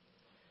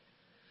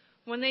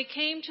 When they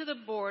came to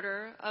the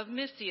border of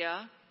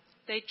Mysia,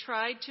 they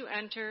tried to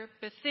enter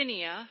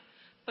Bithynia,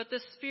 but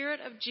the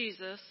Spirit of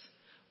Jesus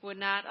would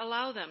not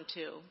allow them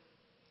to.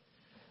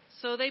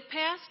 So they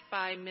passed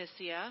by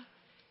Mysia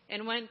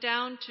and went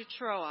down to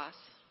Troas.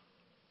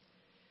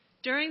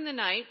 During the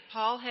night,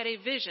 Paul had a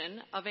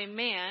vision of a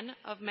man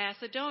of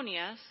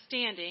Macedonia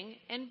standing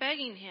and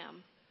begging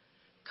him,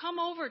 "Come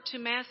over to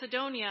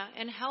Macedonia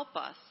and help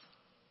us."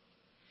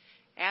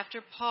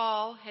 After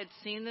Paul had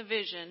seen the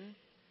vision,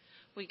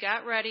 we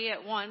got ready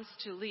at once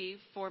to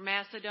leave for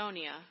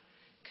Macedonia,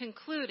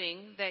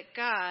 concluding that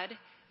God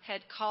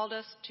had called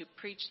us to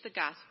preach the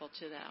gospel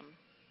to them.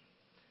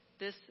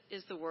 This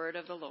is the word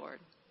of the Lord.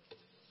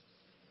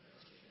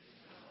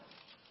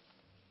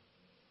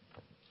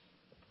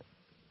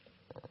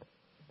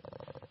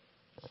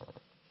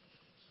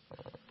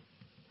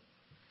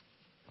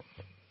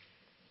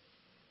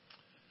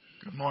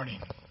 Good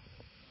morning.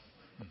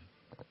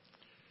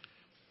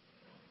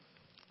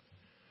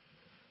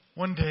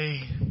 One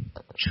day,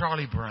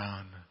 Charlie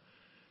Brown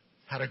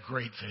had a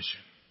great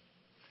vision.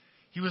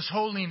 He was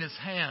holding his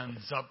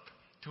hands up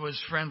to his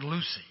friend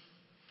Lucy,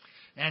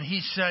 and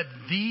he said,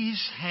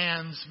 "These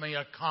hands may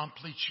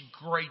accomplish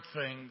great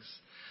things.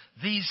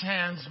 These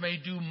hands may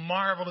do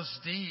marvelous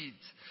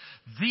deeds.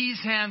 These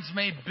hands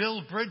may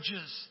build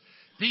bridges.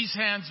 These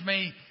hands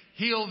may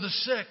heal the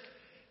sick,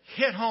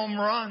 hit home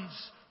runs,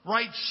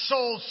 write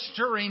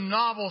soul-stirring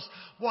novels.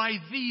 Why,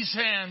 these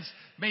hands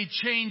may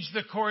change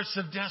the course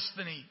of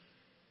destiny."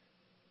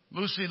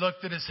 Lucy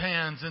looked at his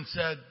hands and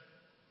said,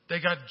 "They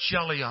got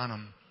jelly on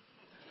them."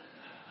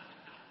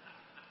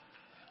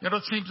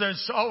 It seems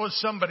there's always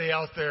somebody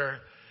out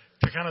there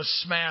to kind of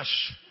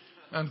smash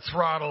and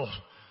throttle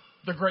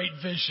the great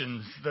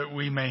visions that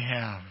we may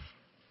have.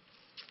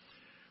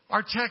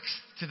 Our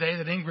text today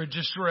that Ingrid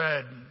just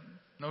read,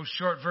 those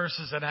short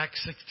verses in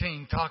Acts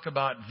 16, talk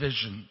about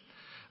vision.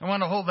 I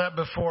want to hold that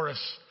before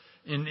us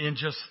in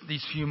just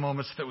these few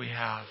moments that we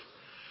have.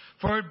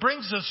 For it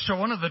brings us to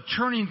one of the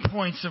turning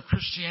points of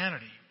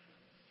Christianity.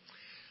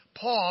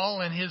 Paul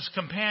and his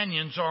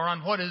companions are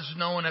on what is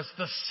known as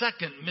the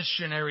second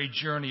missionary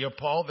journey of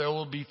Paul. There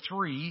will be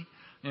 3,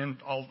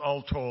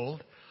 all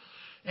told.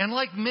 And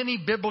like many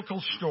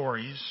biblical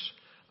stories,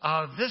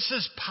 this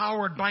is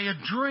powered by a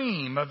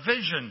dream, a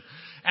vision,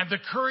 and the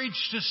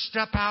courage to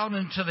step out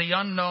into the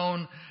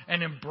unknown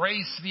and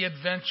embrace the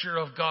adventure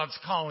of God's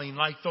calling,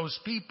 like those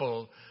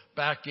people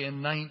back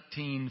in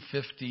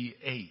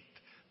 1958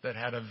 that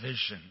had a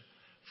vision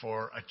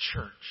for a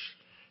church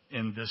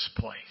in this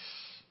place.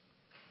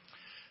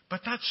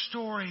 But that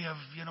story of,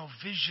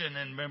 vision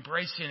and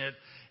embracing it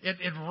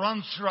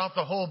runs throughout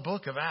the whole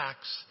book of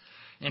Acts.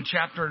 In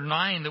chapter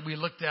 9 that we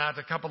looked at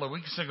a couple of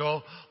weeks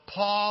ago,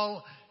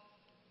 Paul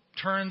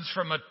turns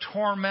from a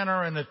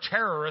tormentor and a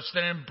terrorist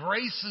and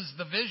embraces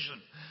the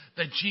vision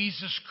that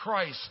Jesus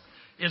Christ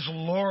is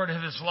Lord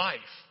of his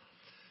life.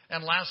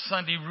 And last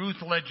Sunday,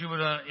 Ruth led you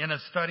in a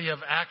study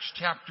of Acts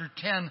chapter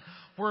 10,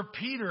 where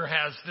Peter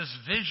has this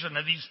vision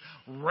of these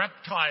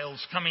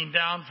reptiles coming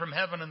down from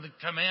heaven and the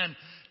command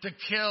to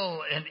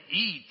kill and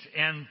eat.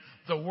 And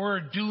the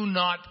word, "Do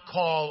not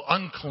call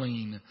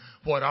unclean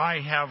what I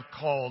have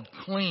called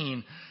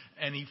clean."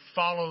 And he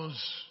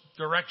follows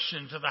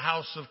direction to the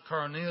house of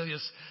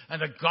Cornelius,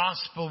 and the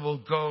gospel will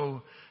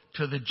go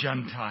to the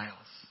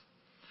Gentiles.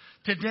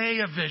 Today,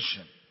 a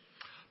vision.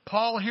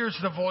 Paul hears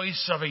the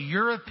voice of a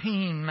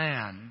European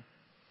man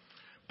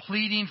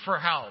pleading for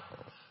help.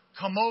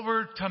 "Come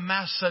over to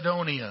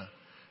Macedonia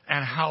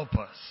and help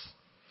us."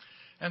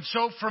 And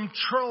so from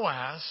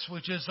Troas,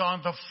 which is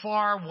on the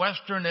far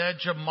western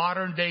edge of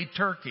modern-day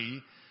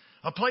Turkey,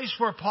 a place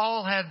where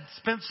Paul had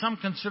spent some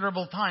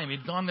considerable time.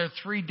 He'd gone there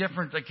 3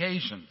 different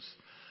occasions.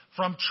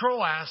 From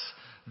Troas,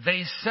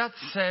 they set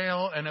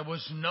sail, and it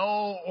was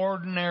no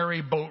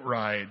ordinary boat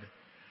ride.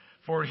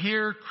 For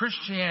here,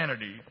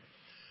 Christianity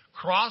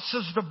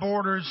crosses the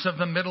borders of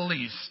the Middle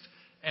East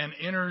and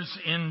enters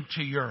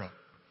into Europe.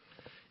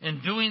 In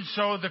doing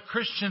so, the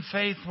Christian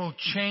faith will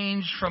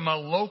change from a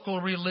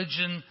local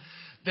religion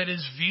that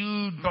is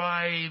viewed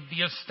by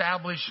the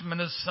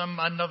establishment as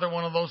another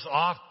one of those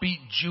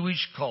offbeat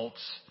Jewish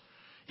cults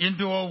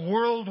into a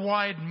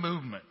worldwide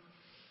movement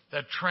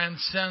that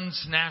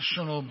transcends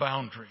national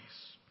boundaries.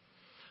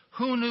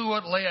 Who knew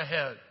what lay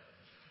ahead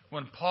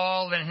when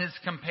Paul and his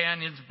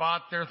companions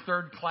bought their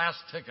third-class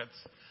tickets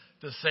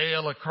to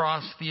sail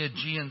across the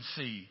Aegean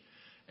Sea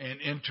and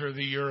enter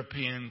the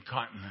European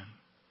continent.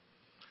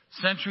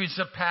 Centuries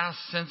have passed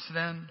since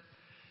then.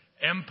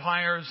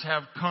 Empires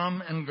have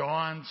come and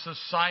gone.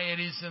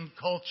 Societies and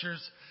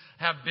cultures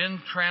have been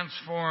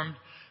transformed,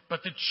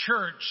 but the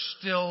church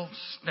still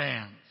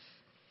stands.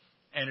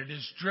 And it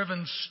is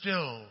driven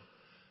still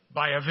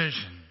by a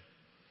vision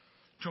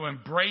to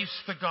embrace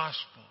the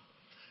gospel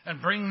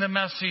and bring the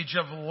message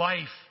of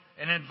life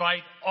and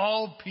invite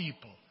all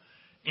people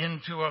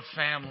into a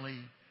family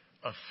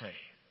of faith.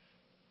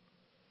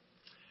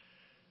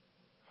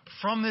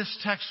 From this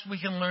text, we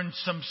can learn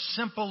some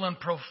simple and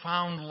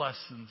profound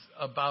lessons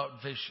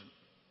about vision.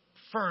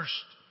 First,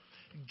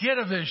 get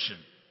a vision.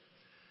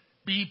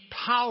 Be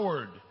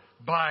powered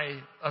by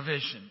a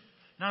vision.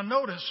 Now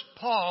notice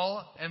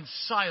Paul and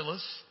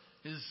Silas,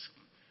 his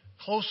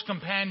close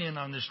companion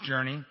on this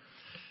journey,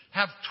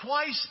 have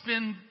twice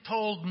been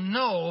told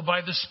no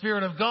by the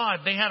Spirit of God.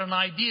 They had an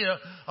idea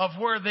of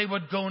where they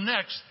would go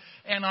next.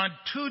 And on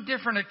two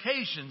different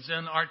occasions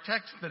in our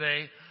text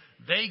today,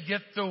 they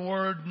get the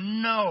word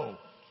no.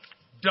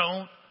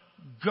 Don't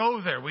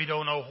go there. We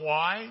don't know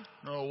why,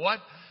 don't know what,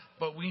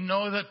 but we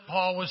know that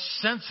Paul was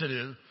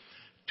sensitive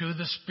to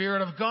the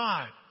Spirit of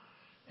God.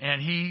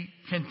 And he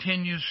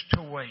continues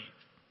to wait.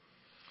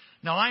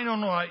 Now, I don't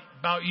know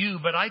about you,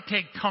 but I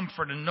take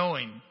comfort in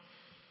knowing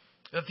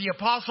that the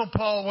Apostle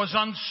Paul was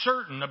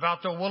uncertain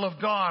about the will of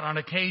God on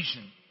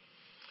occasion.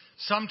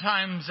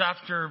 Sometimes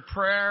after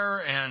prayer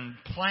and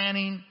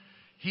planning,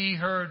 he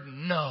heard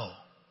no.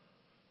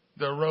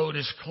 The road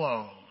is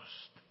closed.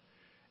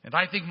 And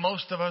I think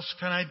most of us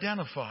can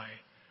identify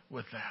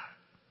with that.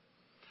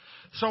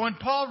 So when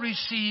Paul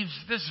receives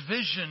this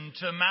vision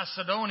to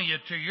Macedonia,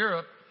 to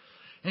Europe,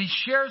 and he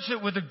shares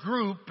it with a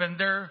group, and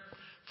their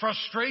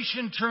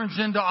frustration turns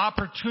into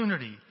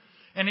opportunity,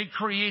 and it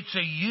creates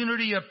a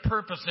unity of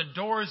purpose, and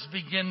doors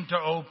begin to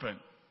open.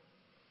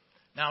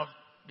 Now,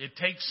 it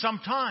takes some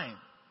time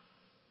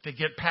to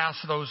get past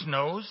those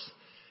no's.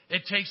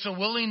 It takes a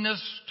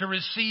willingness to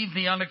receive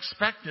the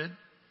unexpected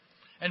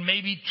and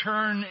maybe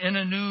turn in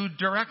a new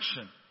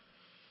direction.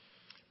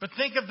 But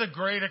think of the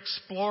great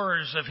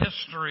explorers of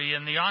history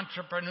and the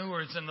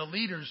entrepreneurs and the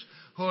leaders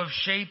who have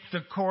shaped the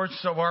course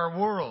of our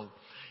world.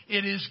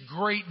 It is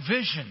great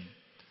vision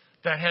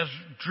that has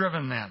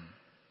driven them.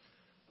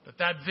 But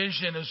that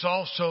vision is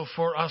also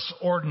for us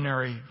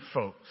ordinary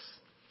folks.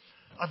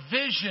 A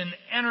vision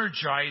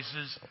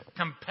energizes,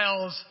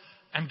 compels,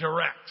 and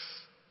directs.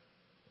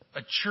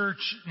 A church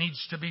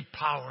needs to be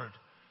powered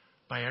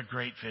by a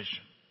great vision.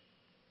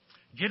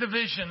 Get a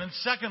vision, and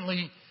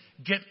secondly,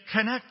 get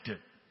connected.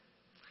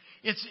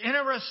 It's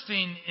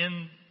interesting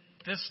in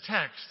this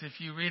text, if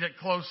you read it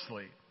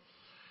closely.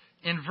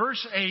 In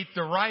verse 8,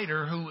 the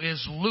writer, who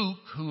is Luke,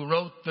 who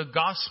wrote the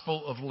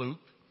Gospel of Luke,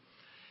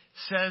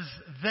 says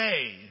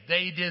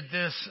they did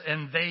this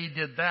and they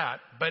did that.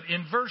 But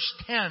in verse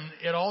 10,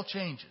 it all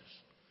changes.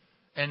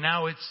 And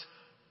now it's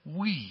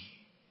we.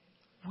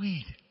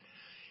 We.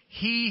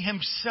 He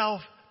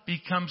himself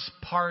becomes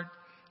part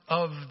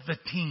of the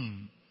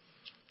team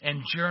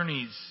and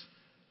journeys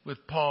with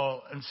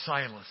Paul and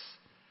Silas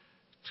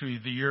to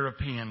the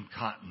European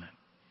continent.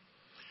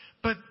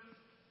 But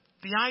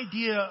the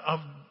idea of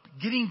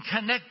getting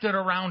connected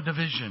around a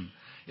vision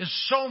is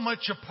so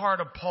much a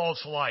part of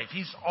Paul's life.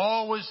 He's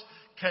always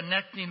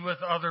connecting with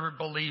other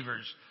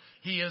believers.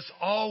 He is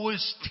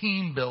always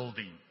team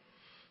building.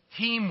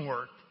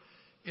 Teamwork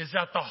is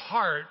at the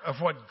heart of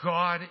what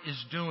God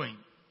is doing.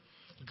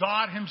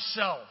 God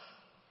himself,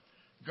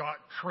 God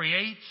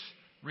creates,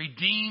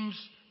 redeems,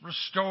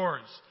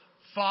 restores.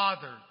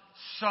 Father,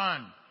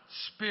 Son,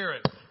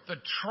 Spirit, the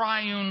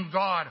triune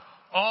God,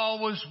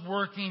 always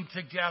working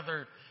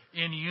together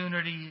in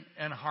unity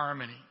and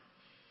harmony.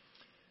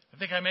 I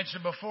think I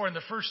mentioned before, in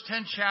the first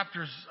 10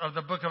 chapters of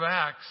the book of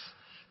Acts,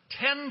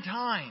 10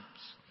 times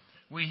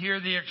we hear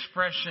the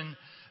expression,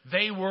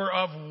 they were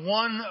of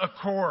one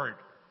accord,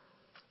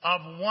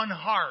 of one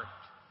heart.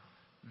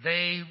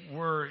 They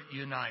were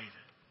united.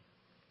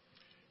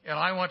 And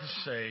I want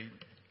to say,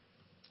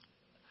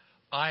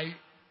 I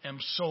am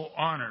so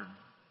honored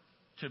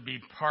to be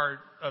part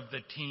of the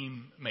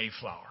Team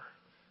Mayflower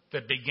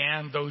that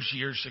began those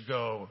years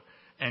ago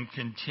and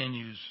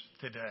continues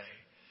today.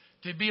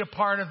 To be a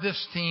part of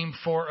this team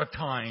for a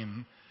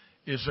time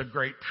is a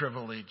great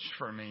privilege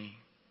for me.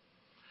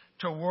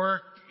 To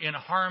work in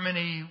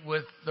harmony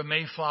with the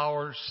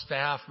Mayflower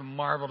staff, the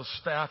marvelous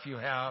staff you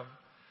have,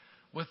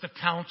 with the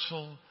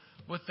council,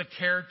 with the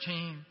care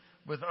team,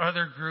 with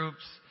other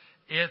groups,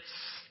 it's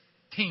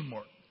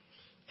teamwork.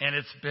 And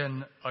it's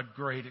been a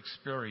great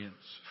experience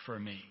for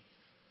me.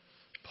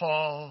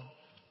 Paul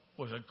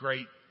was a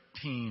great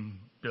team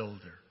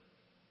builder.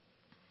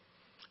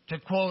 To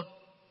quote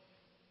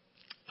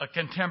a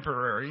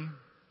contemporary,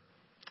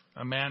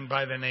 a man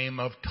by the name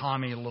of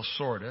Tommy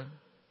Lasorda,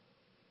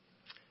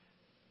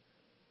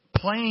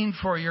 playing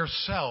for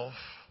yourself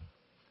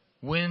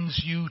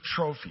wins you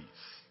trophies.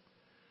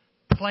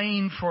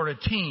 Playing for a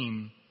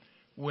team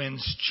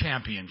wins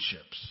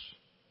championships.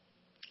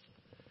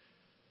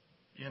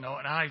 And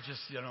I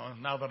just,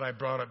 now that I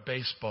brought up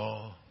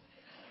baseball,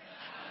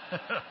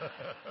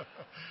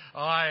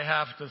 I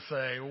have to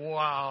say,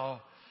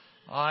 wow,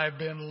 I've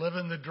been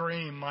living the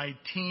dream. My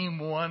team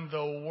won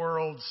the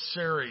World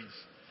Series.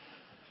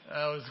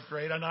 That was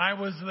great. And I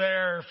was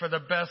there for the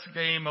best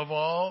game of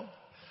all.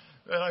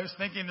 And I was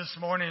thinking this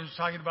morning, I was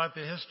talking about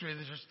the history of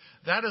the church.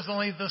 That is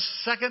only the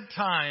second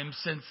time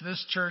since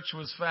this church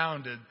was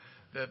founded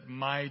that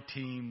my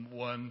team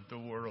won the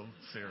World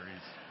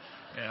Series.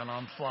 And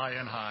I'm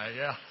flying high.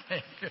 Yeah,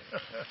 thank you.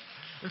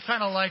 It's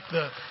kind of like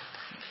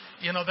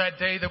that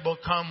day that will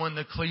come when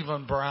the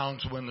Cleveland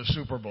Browns win the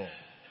Super Bowl.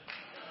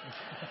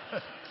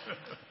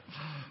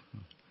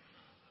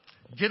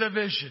 Get a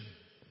vision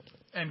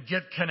and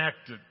get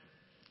connected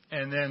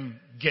and then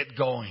get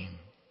going.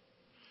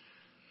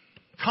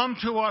 Come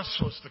to us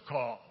was the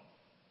call.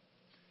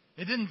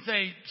 It didn't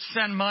say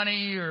send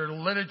money or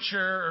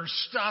literature or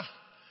stuff,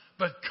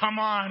 but come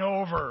on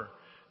over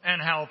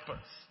and help us.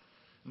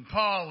 And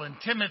Paul and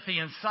Timothy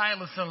and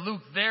Silas and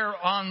Luke, they're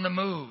on the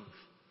move.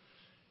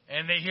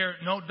 And they hear,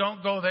 no,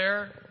 don't go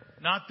there,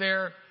 not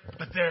there,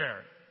 but there.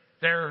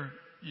 There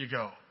you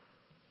go.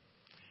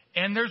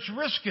 And there's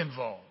risk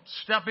involved,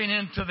 stepping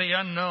into the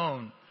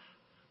unknown.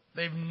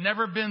 They've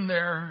never been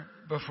there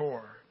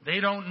before. They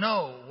don't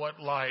know what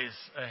lies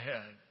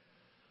ahead.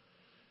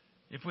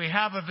 If we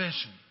have a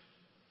vision,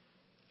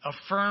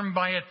 affirmed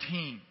by a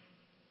team,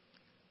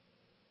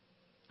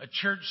 a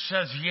church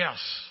says yes,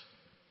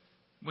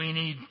 we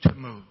need to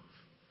move.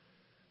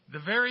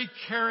 The very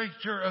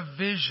character of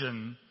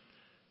vision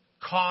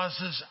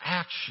causes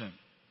action.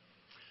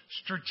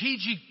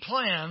 Strategic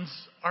plans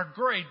are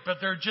great, but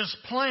they're just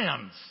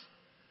plans.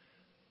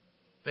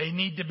 They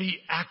need to be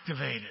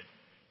activated.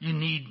 You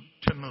need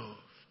to move.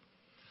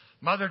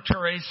 Mother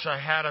Teresa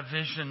had a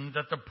vision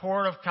that the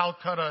poor of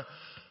Calcutta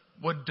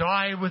would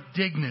die with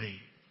dignity.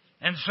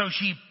 And so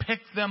she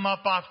picked them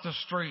up off the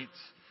streets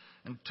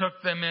and took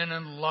them in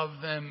and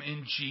loved them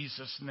in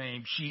Jesus'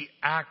 name. She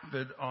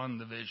acted on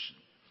the vision.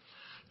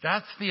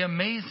 That's the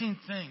amazing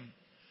thing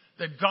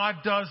that God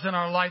does in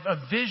our life. A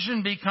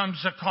vision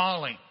becomes a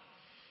calling.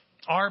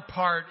 Our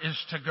part is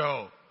to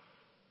go,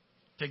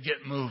 to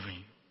get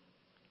moving.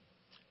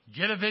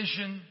 Get a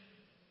vision,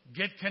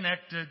 get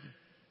connected,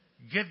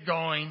 get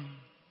going,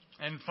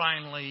 and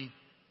finally,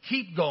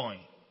 keep going,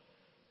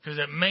 because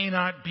it may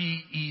not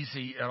be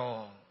easy at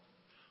all.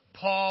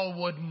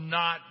 Paul would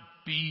not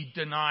be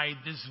denied.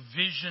 This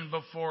vision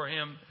before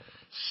him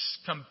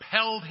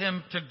compelled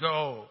him to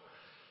go.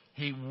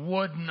 He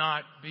would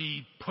not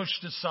be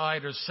pushed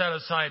aside or set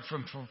aside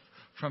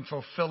from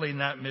fulfilling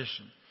that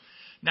mission.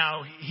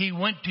 Now, he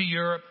went to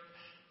Europe,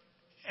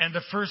 and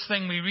the first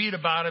thing we read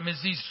about him is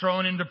he's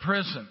thrown into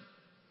prison.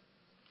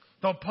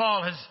 Though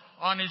Paul has,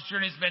 on his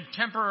journey, has been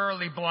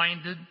temporarily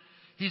blinded,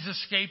 he's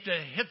escaped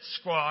a hit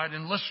squad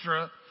in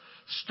Lystra,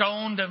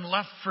 stoned and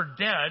left for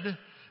dead,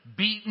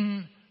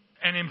 beaten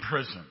and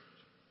imprisoned.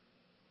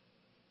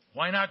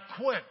 Why not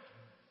quit?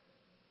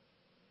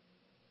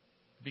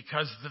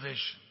 Because of the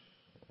vision.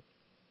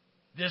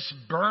 This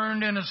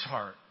burned in his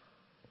heart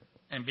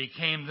and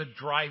became the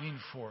driving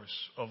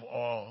force of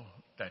all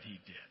that he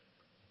did.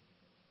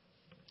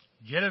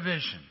 Get a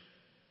vision.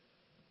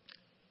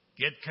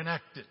 Get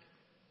connected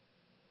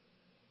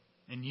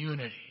in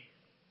unity.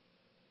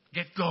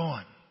 Get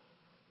going,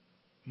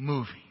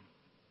 moving,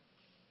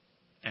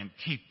 and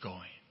keep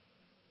going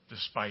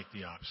despite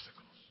the obstacles.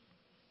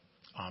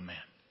 Amen.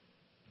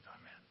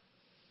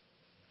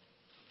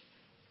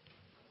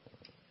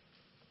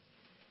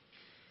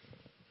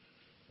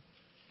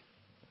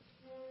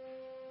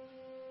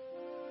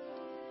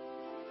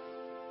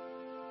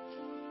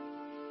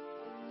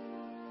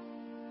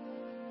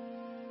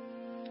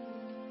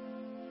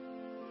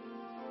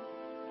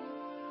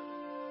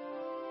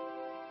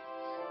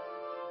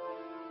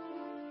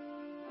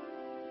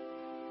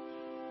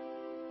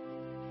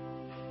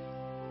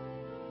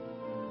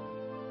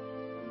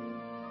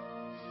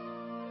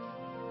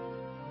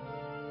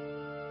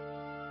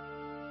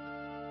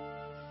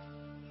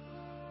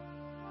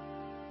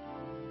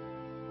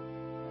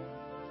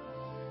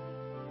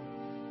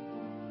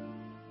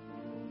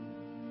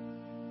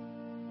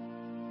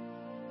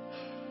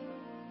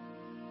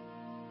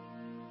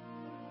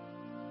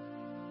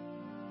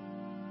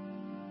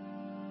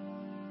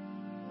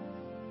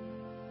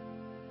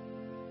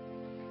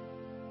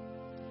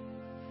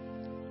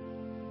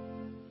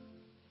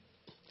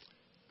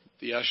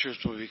 The ushers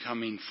will be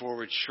coming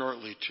forward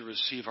shortly to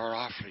receive our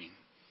offering.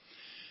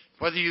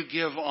 Whether you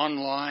give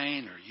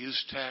online or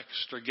use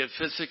text or give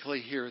physically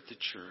here at the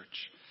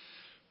church,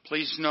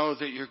 please know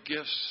that your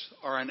gifts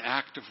are an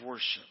act of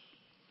worship.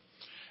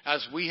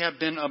 As we have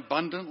been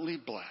abundantly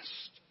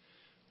blessed,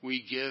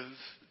 we give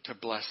to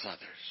bless others.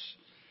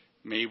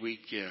 May we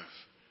give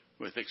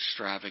with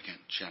extravagant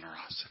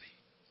generosity.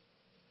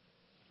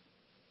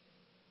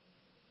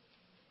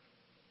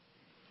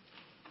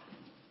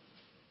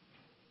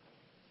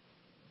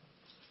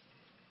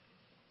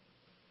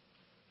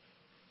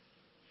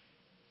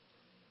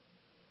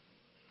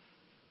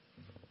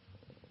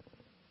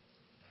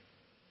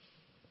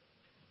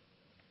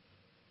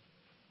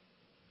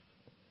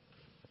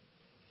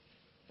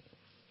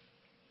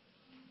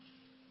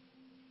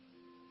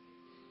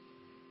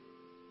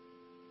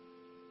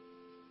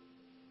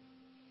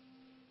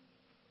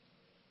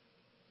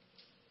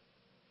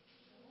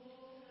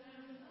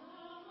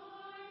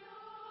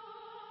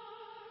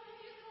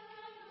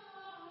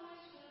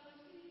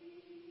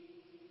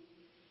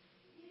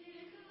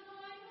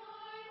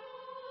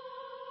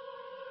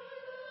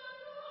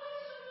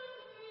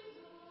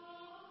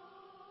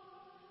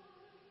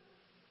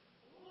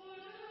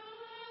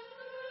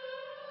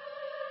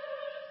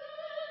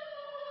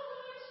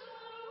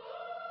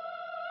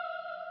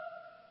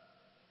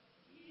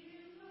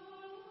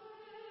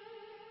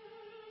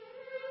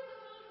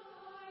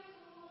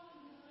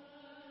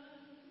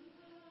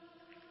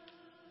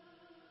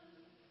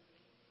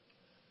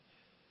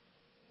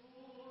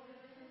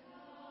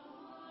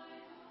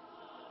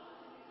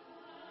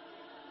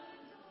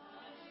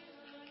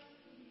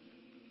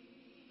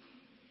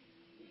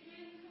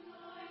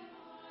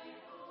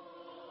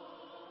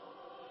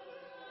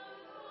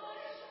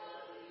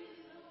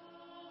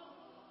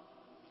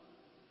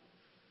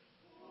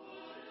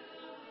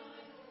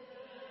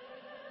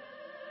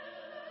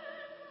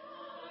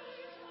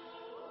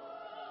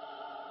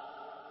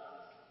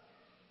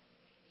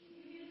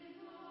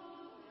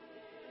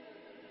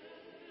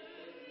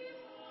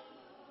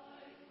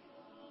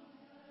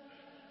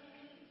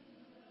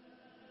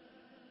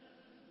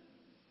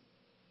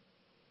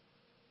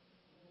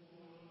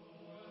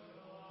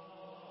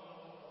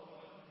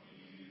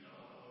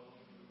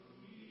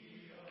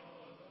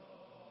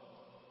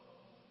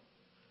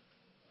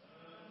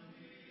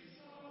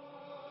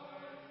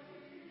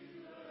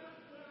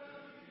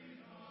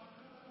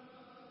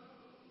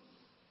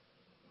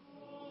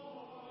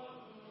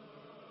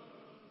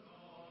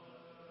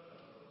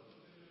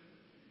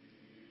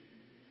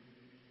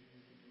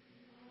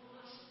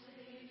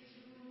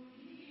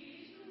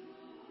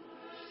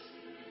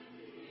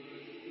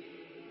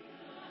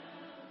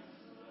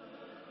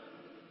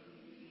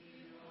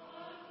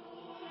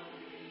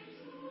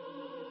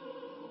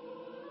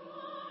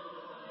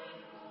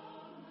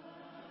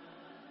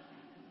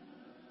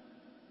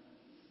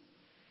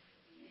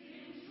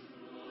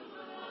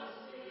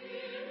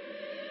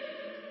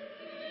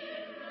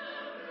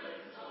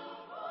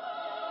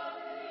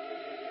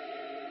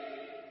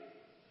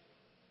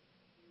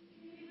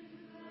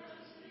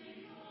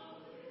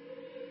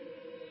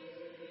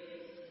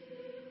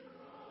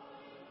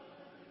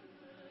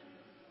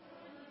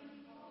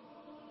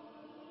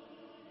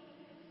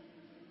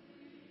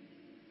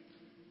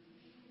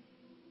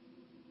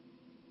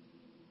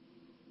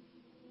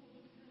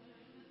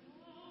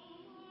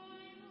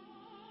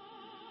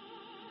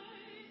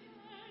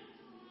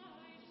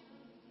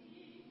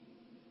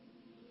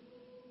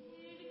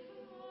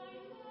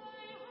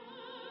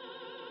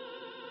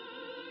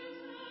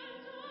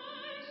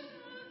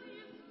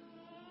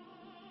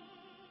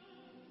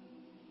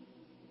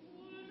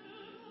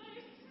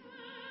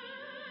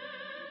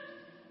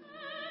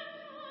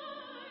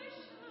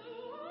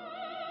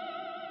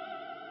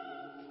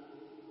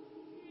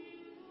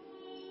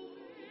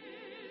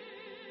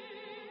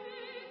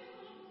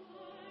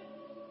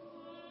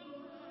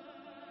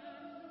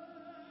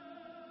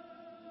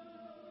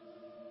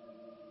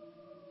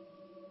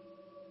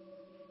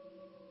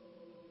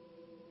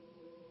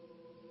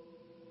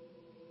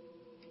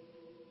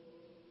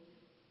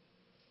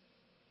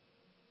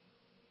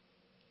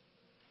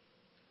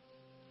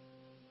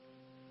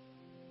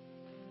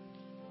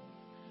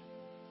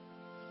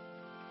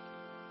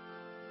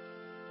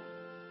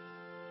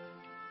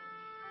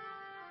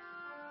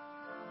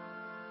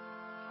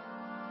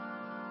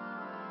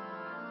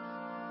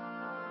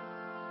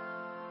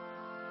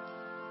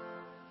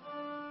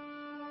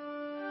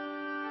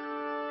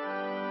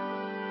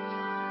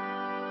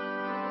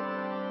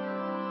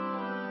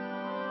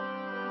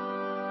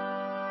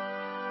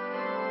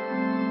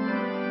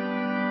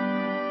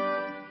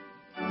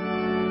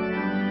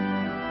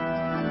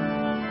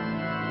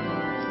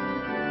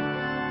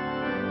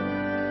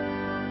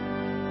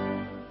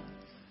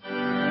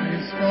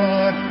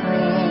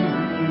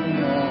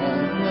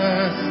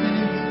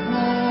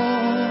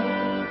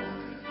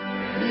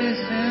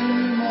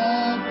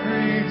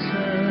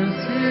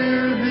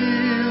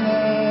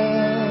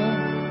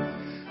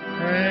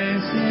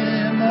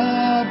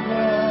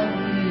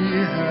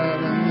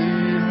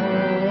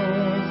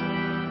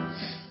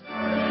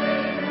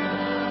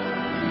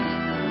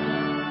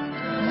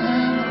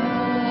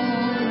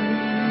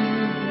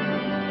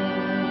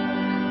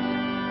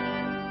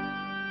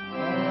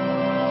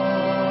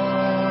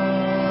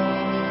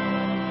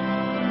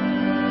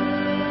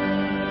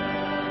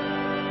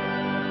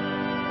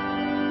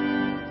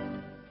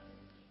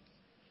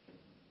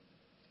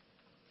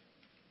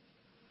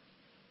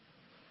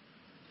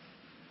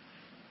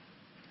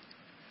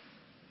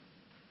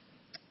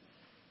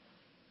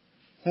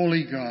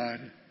 Holy God,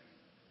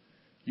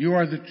 you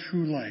are the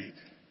true light,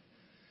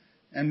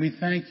 and we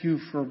thank you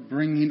for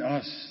bringing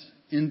us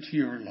into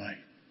your light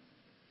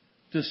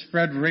to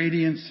spread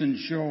radiance and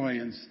joy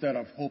instead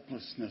of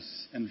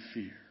hopelessness and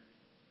fear.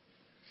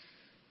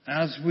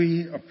 As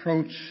we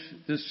approach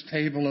this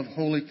table of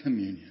Holy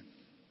Communion,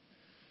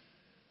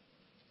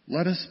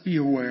 let us be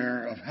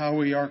aware of how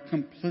we are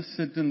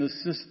complicit in the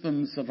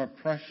systems of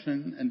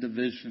oppression and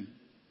division.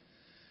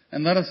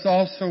 And let us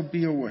also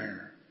be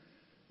aware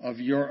of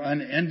your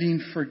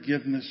unending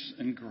forgiveness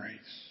and grace.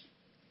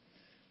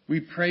 We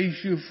praise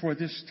you for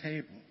this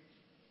table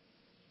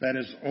that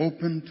is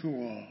open to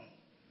all,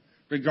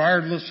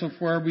 regardless of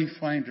where we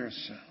find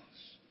ourselves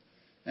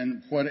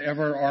and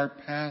whatever our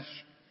past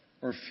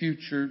or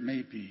future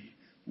may be.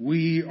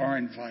 We are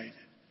invited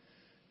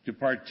to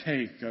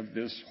partake of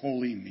this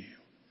holy meal.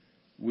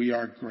 We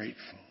are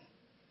grateful.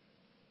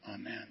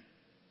 Amen.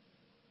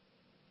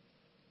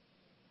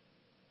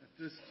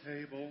 At this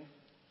table,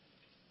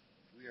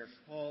 we are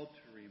called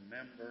to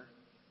remember,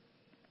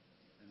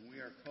 and we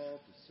are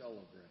called to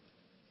celebrate.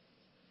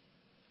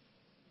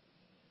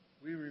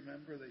 We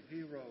remember the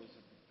heroes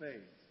of the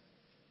faith,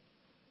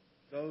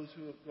 those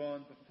who have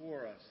gone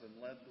before us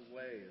and led the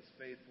way as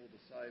faithful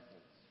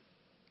disciples.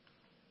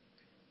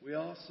 We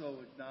also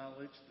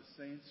acknowledge the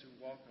saints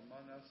who walk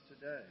among us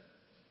today,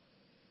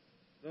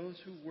 those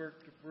who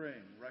work to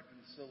bring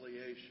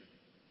reconciliation,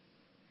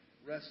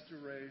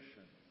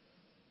 restoration,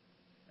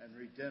 and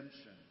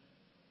redemption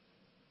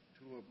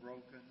to a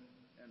broken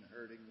and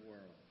hurting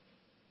world.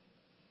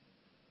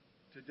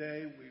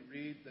 Today we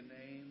read the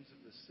names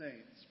of the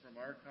saints from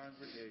our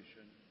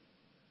congregation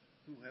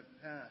who have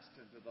passed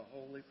into the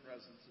holy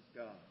presence of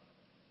God.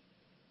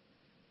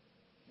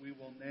 We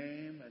will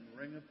name and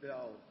ring a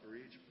bell for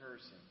each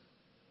person,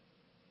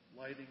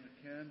 lighting a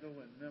candle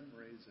in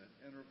memories at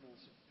intervals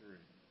of 3.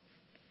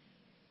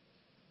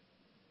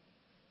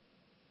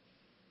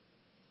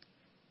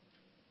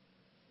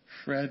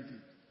 Fred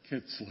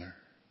Kitzler.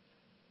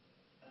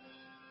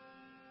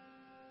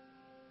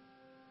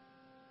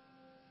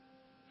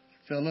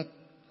 Philip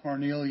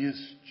Cornelius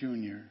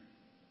Jr.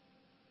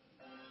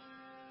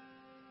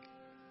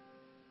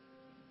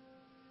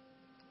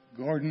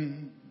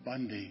 Gordon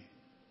Bundy.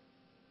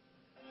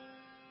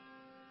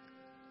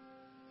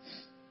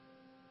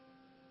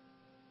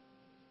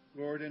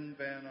 Gordon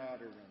Van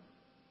Otteren.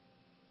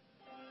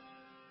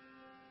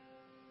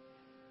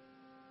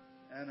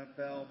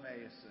 Annabelle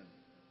Mason.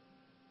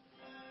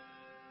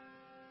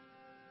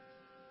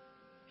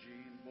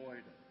 Jean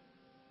Boyden.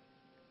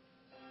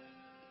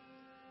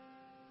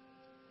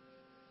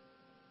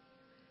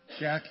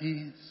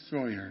 Jackie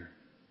Sawyer.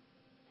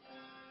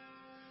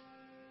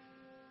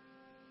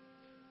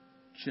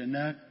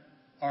 Jeanette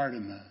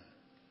Ardema.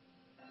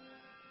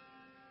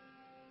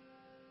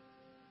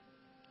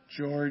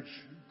 George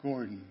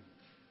Gordon.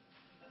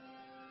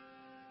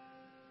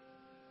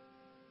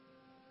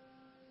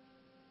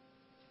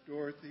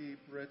 Dorothy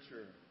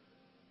Britcher.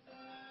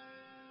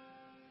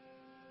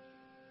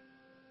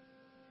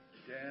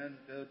 Dan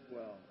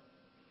Bidwell.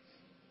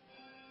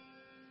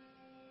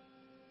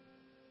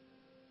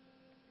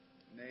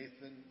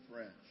 Nathan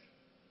French.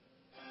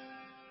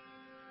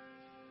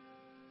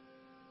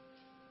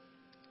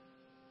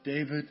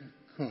 David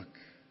Cook.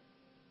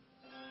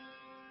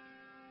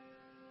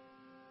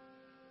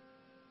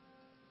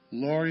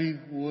 Lori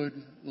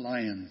Wood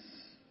Lyons.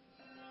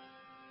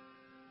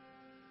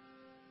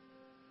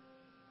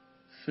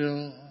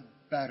 Phil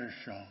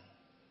Battershaw.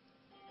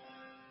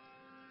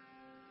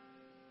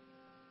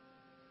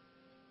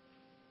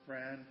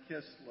 Fran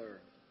Kistler.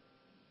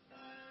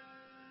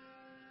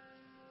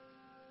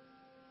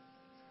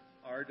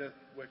 Ardith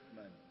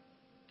Wickman.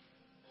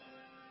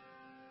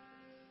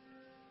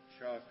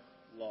 Chuck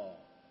Law.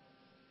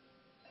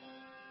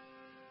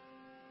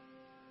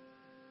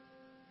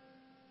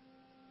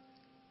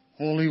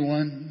 Holy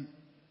One,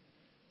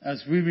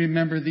 as we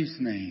remember these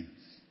names,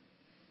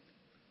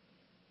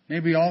 may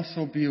we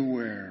also be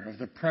aware of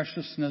the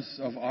preciousness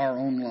of our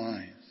own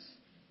lives.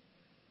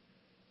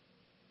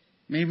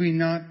 May we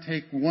not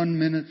take 1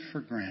 minute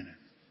for granted.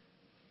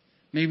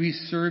 May we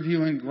serve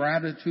you in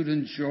gratitude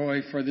and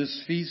joy, for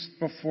this feast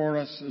before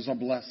us is a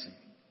blessing.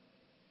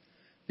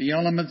 The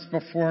elements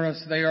before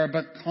us, they are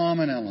but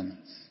common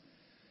elements,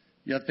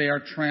 yet they are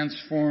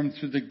transformed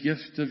through the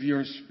gift of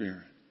your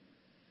Spirit.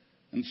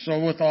 And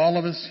so with all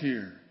of us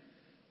here,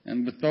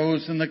 and with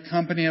those in the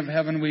company of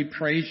heaven, we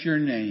praise your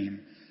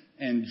name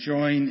and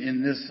join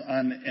in this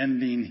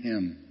unending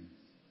hymn.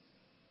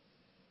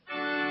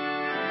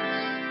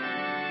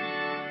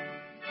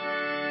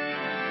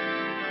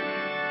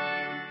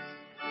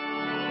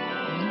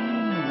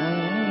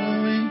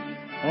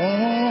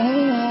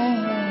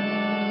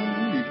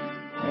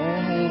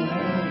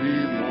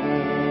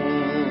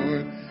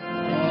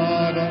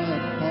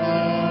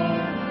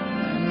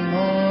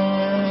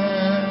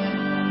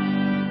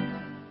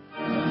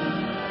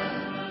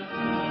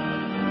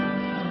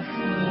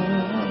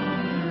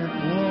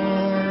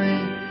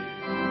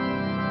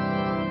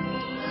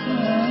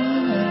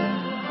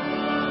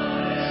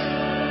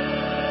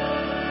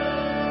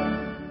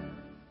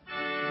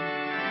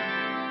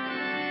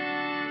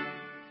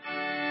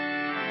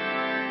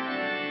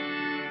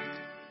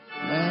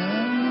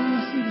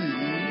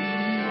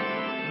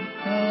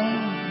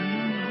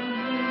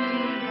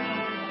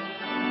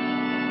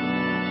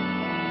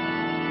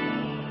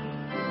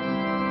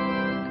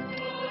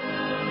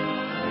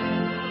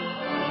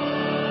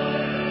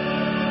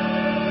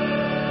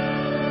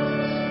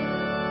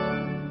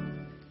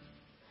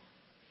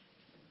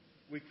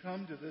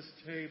 come to this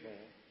table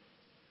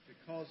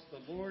because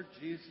the Lord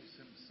Jesus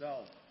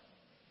himself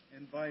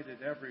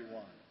invited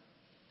everyone,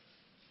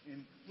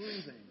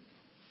 including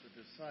the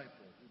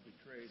disciple who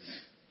betrayed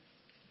him.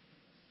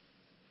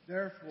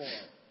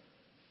 Therefore,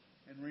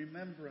 in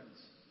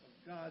remembrance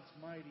of God's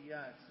mighty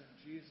acts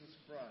in Jesus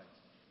Christ,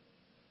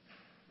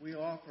 we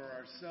offer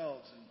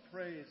ourselves in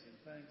praise and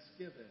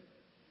thanksgiving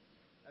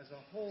as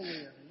a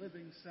holy and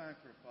living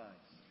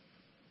sacrifice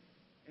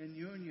in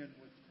union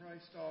with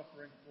Christ's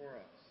offering for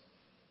us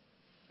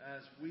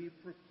as we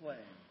proclaim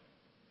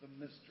the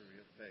mystery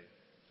of faith.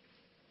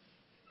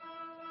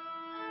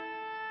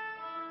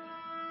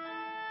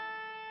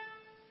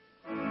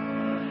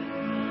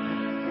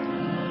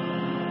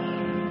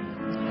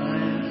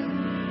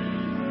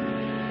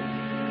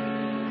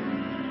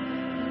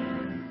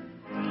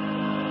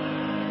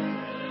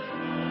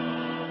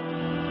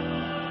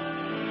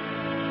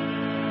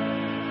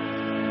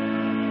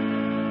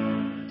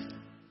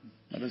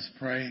 Let us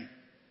pray.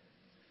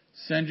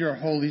 Send your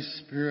Holy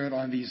Spirit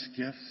on these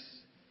gifts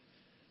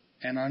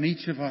and on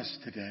each of us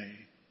today.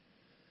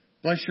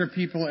 Bless your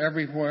people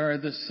everywhere,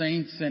 the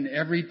saints in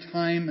every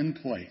time and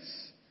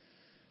place,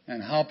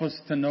 and help us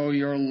to know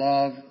your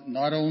love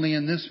not only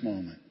in this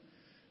moment,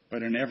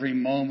 but in every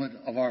moment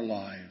of our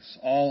lives.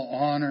 All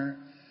honor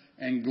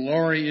and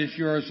glory is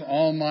yours,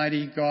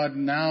 Almighty God,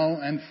 now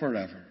and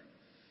forever.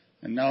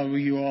 And now will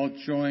you all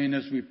join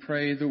as we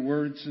pray the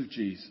words of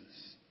Jesus.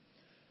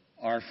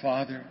 Our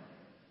Father,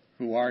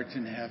 who art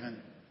in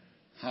heaven,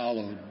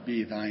 hallowed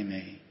be thy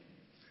name.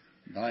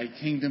 Thy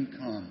kingdom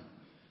come,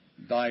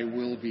 thy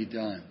will be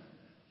done,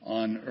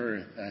 on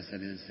earth as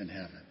it is in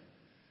heaven.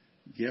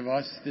 Give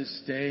us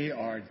this day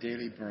our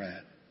daily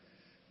bread,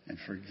 and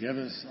forgive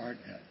us our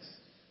debts,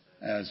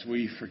 as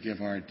we forgive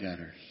our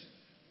debtors.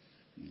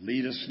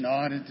 Lead us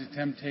not into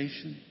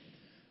temptation,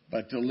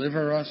 but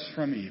deliver us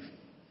from evil.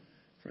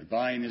 For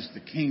thine is the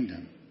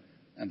kingdom,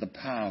 and the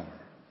power,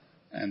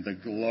 and the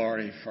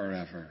glory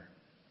forever.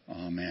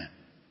 Amen.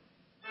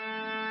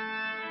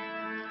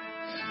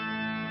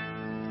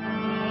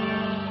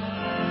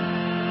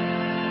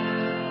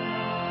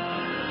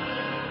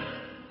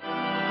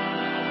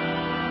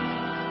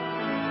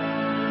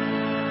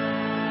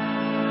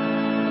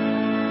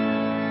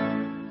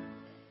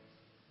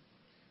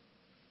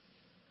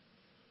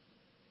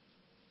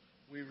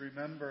 We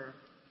remember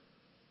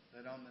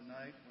that on the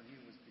night when he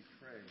was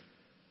betrayed,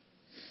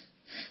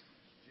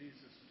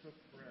 Jesus took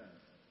bread,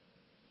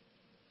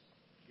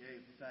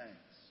 gave thanks,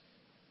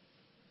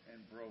 and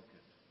broke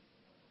it,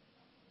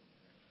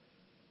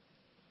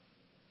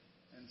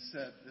 and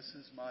said, "This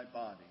is my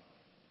body,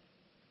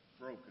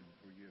 broken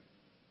for you."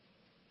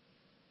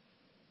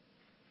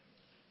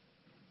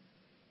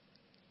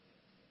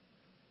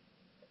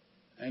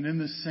 And in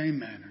the same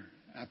manner,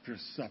 after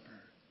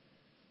supper,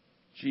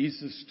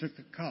 Jesus took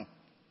the cup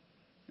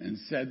and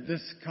said,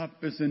 "This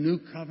cup is a new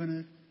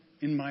covenant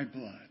in my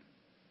blood.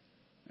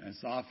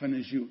 As often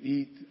as you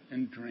eat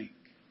and drink,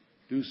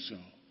 do so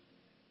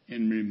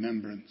in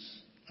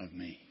remembrance of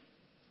me."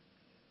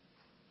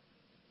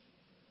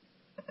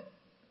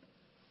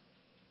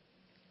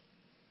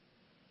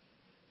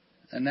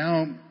 And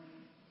now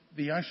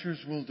the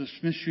ushers will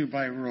dismiss you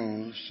by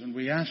rows, and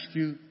we ask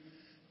you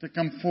to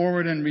come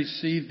forward and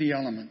receive the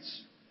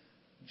elements.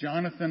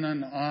 Jonathan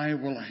and I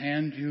will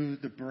hand you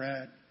the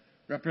bread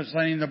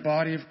representing the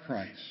body of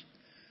Christ.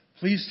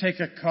 Please take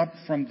a cup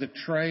from the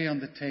tray on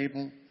the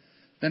table,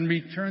 then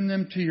return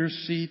them to your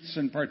seats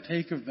and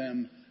partake of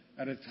them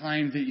at a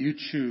time that you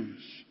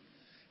choose.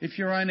 If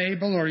you're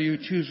unable or you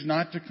choose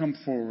not to come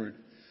forward,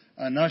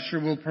 an usher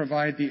will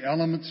provide the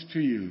elements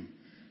to you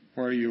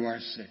where you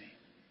are sitting.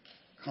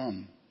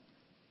 Come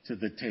to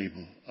the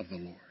table of the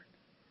Lord.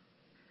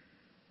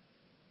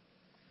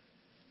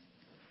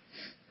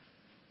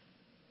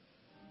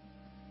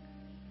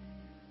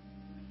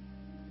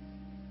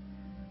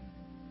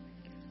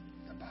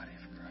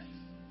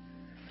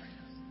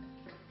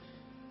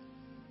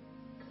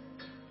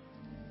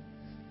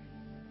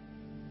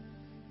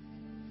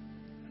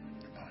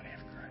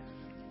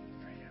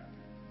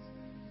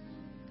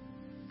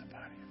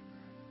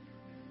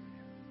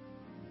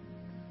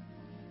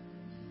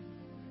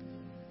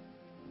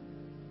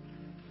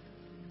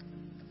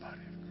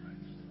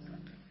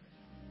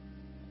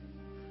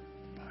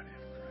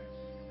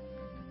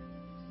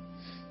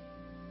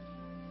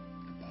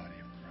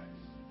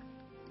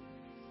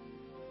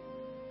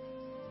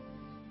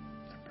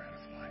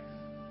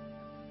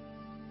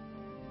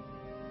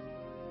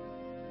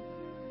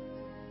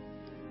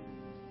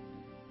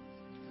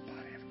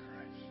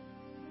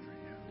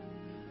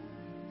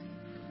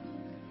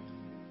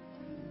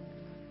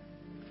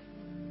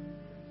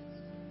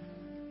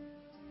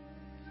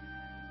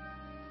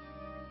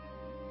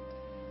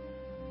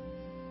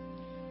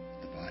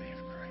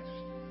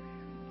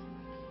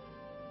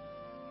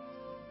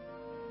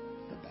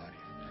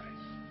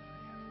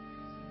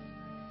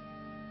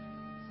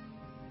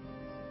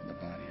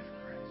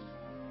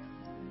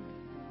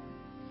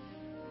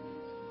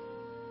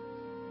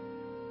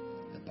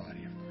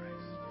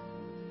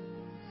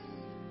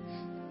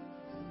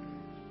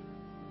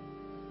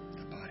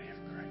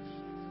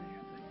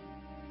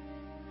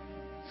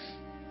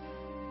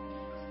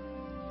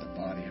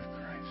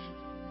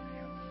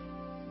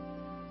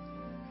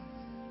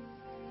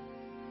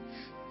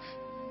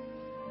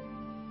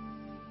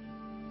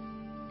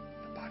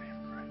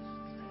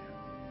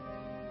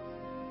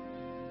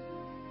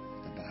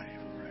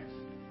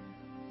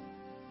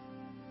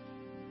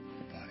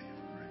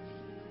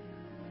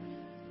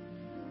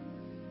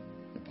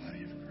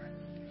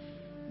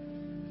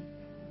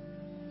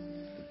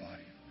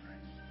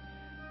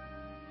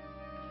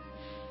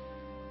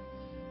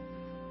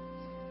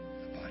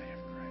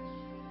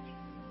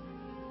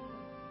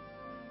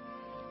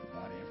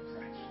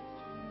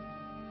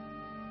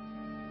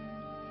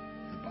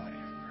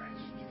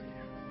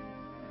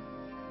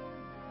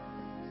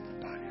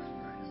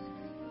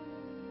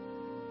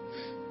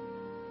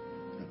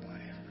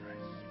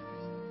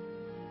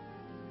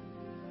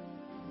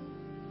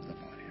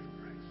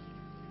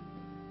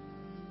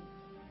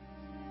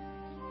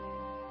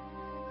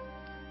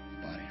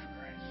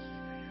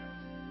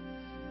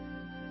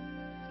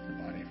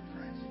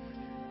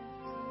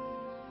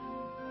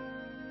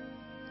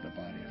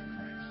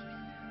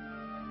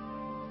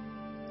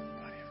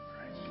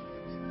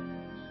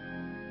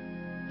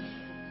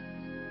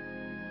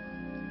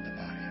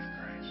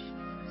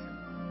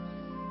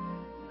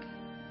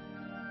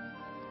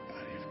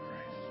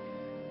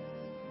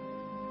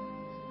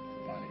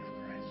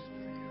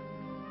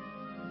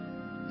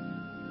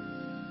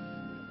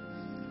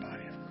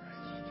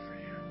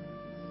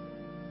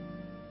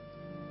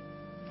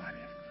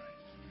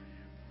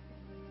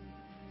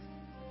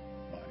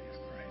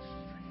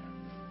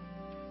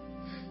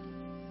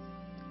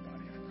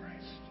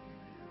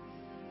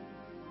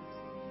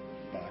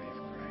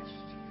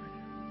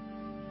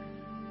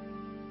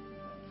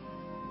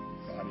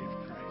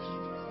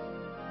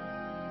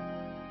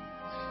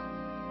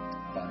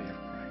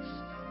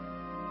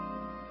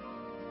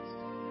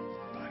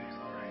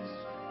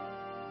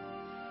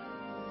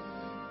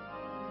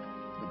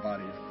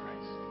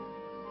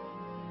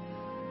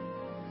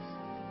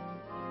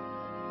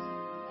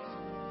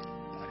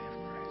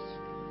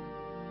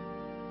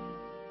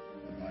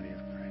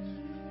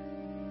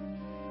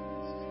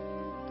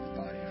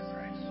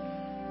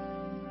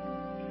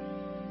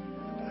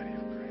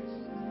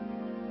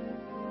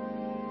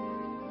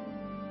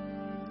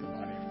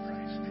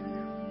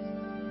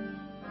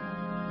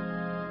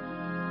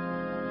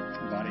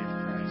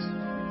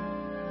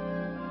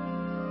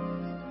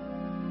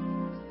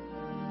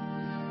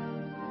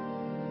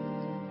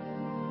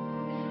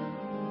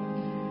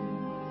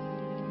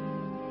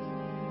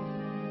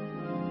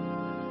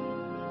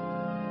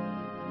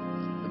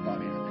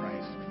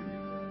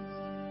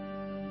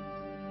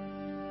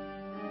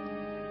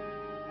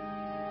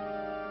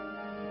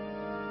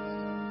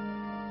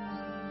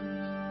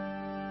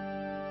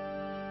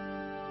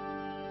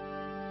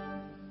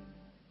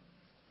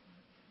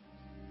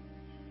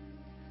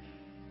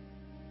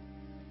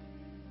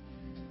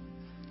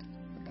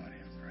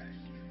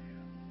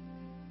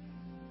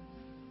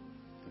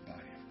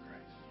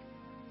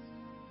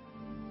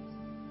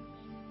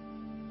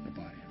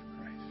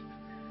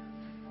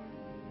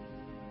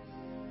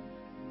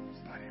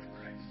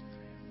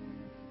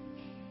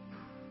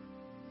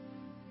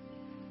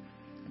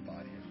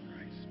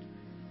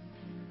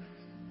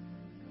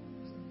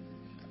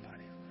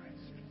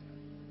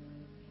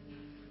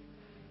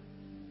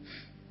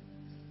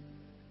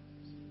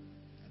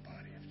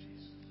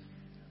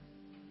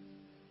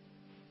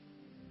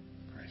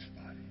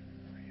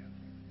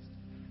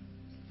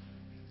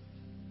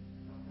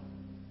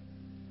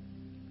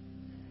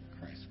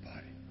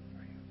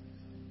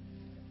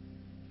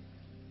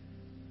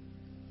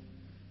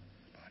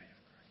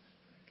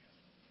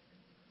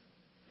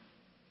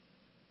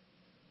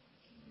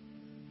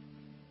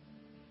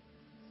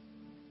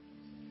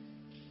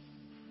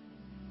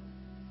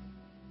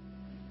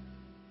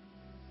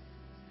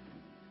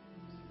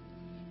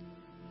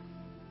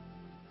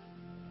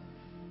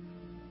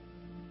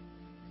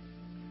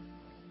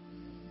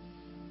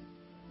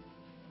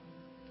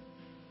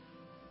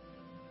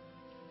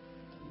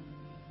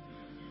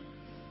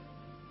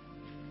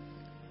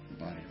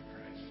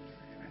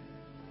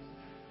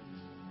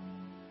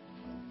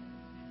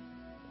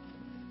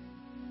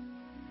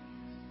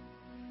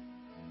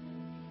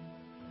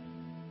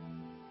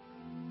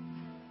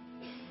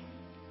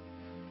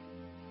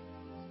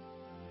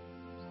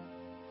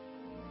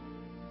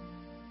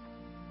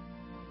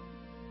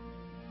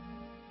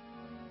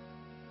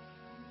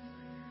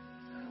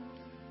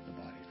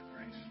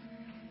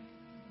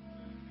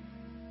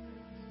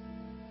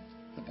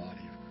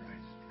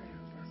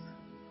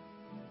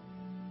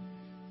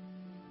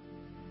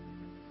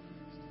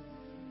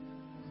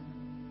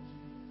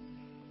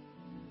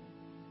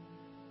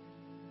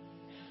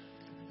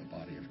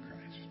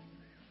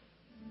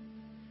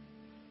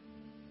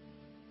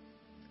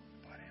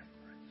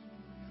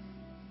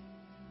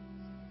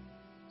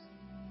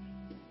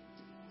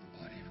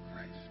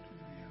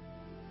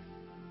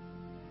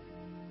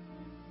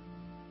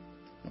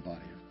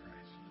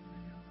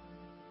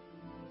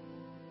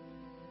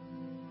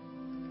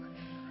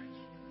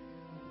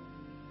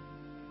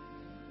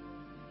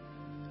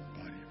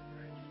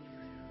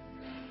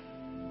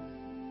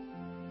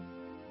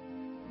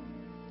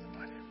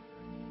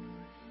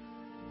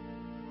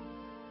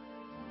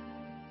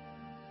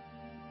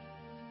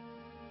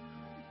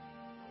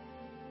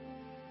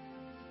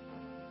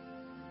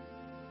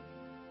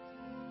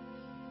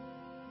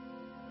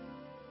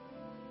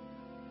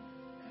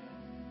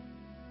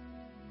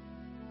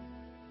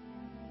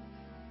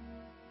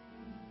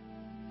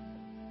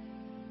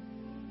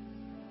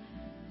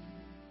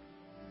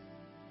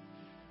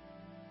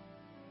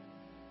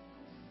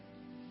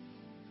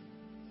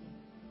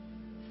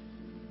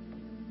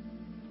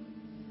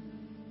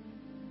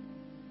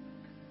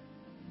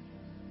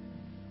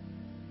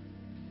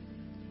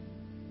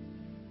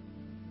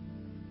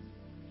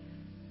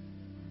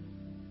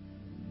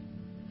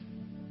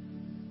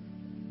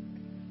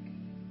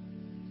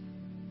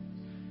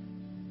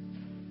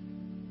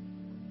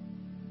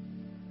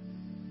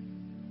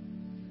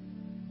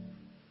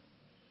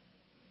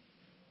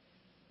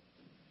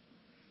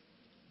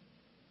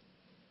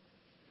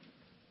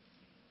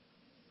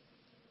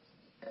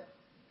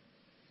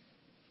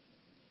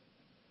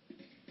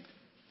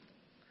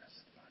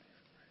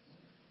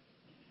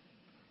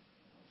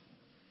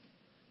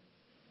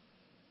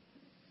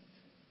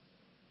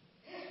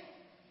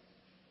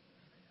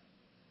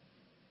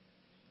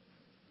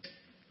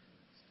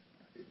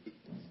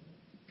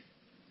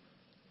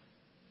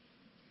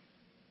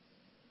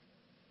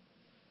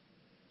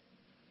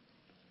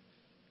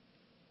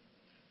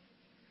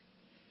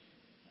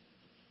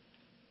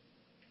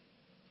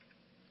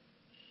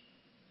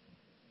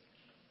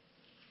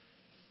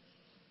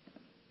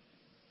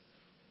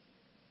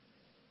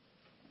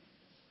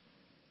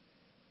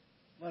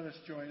 Let us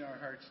join our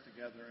hearts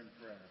together in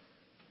prayer.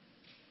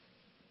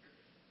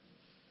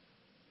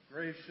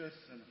 gracious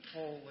and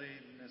holy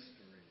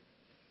mystery.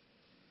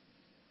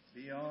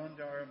 Beyond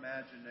our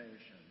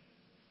imagination,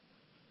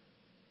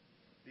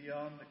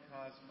 beyond the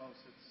cosmos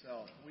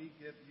itself, we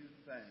give you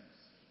thanks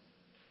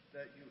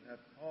that you have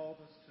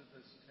called us to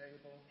this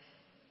table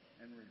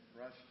and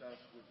refreshed us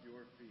with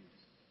your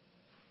feast.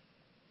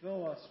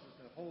 Fill us with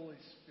the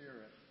Holy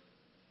Spirit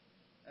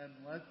and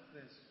let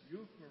this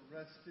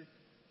Eucharistic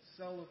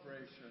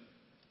celebration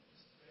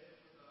stay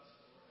with us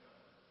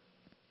forever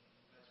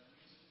as we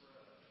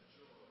spread the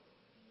joy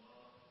and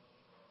love of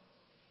Christ.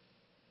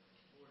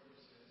 Lord, who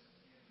says,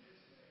 in his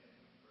name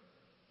we pray.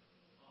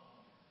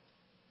 Amen.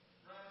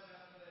 Friends,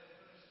 after they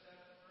finished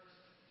that first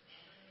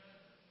communion,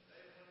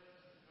 they went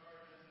into the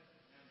garden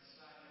and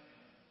sang a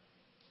hymn.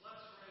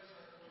 Let's raise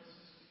our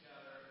voices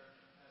together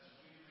as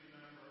we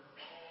remember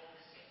all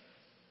the saints.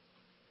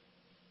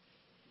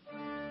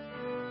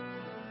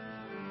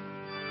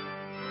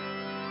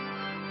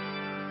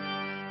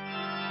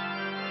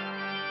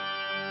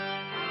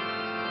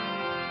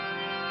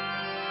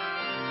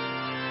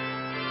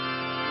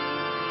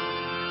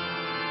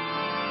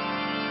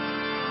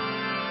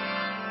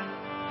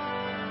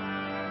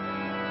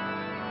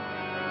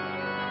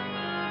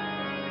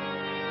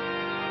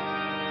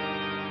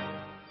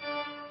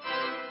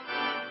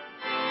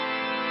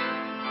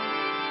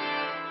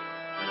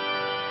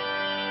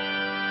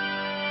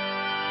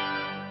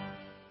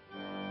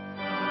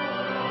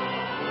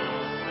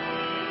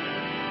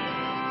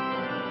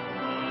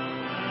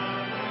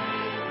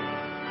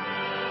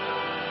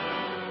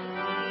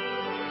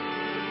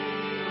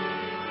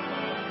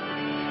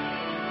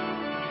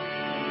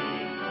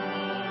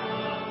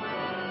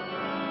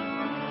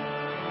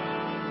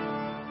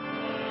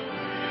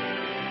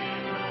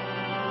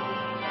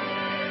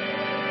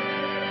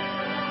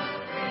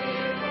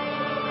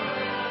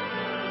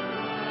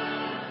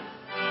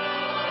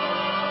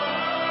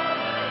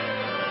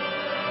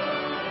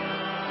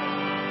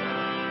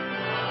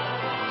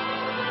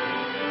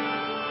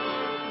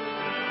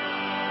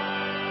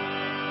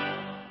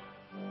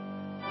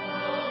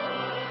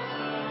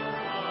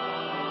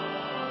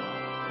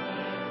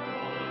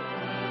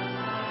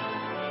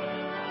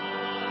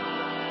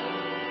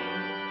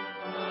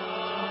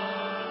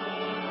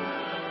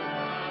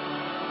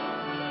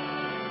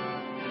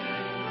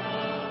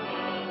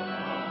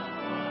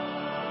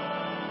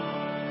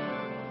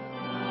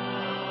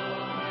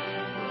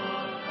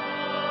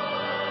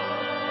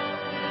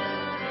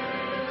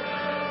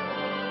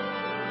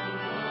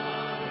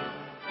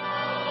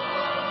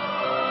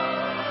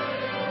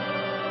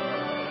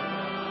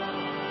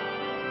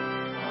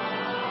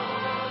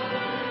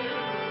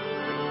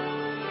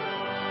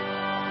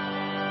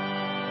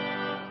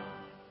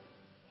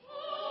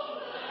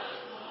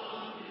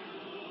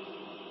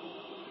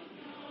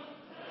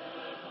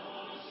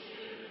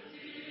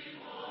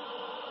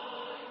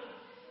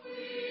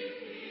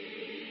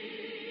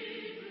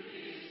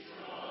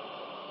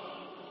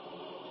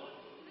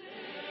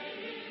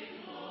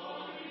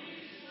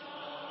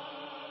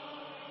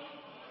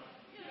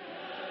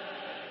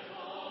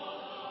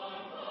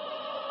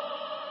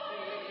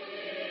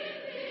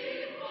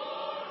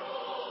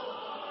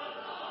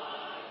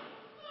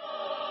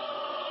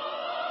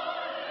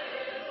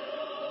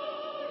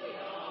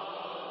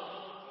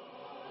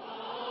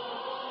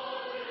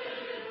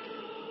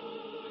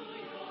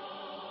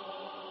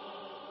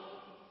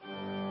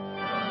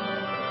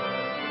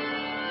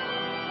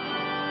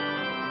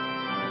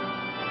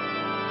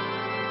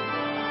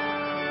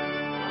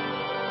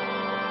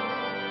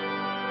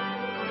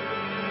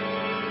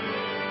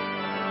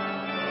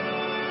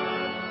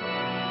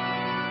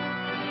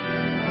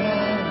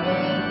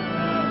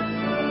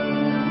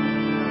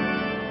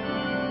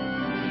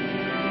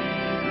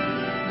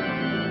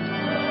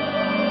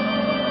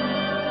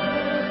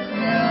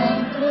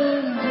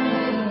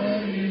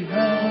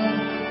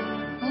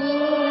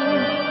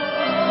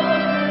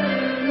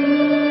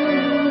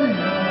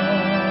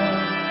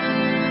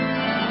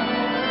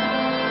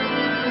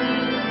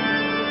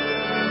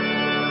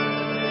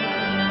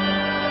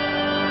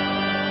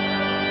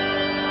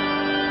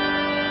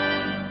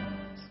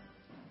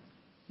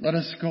 Let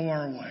us go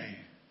our way,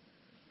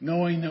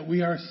 knowing that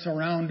we are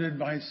surrounded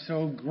by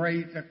so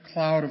great a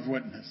cloud of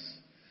witness,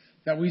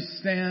 that we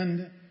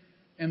stand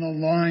in the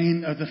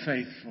line of the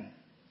faithful.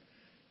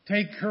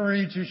 Take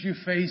courage as you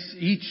face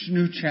each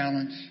new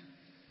challenge,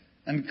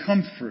 and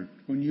comfort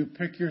when you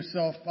pick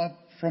yourself up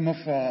from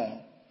a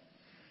fall.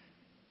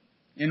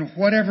 In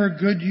whatever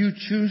good you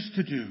choose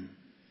to do,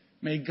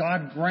 may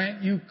God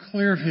grant you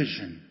clear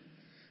vision.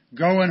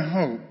 Go in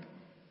hope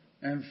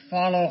and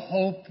follow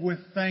hope with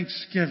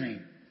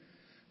thanksgiving.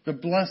 The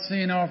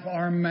blessing of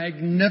our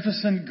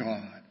magnificent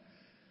God,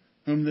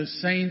 whom the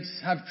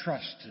saints have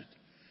trusted,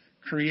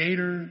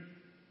 Creator,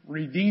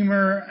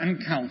 Redeemer,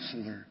 and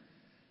Counselor,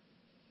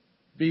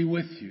 be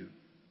with you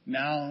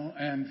now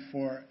and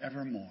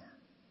forevermore.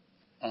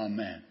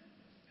 Amen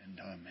and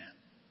amen.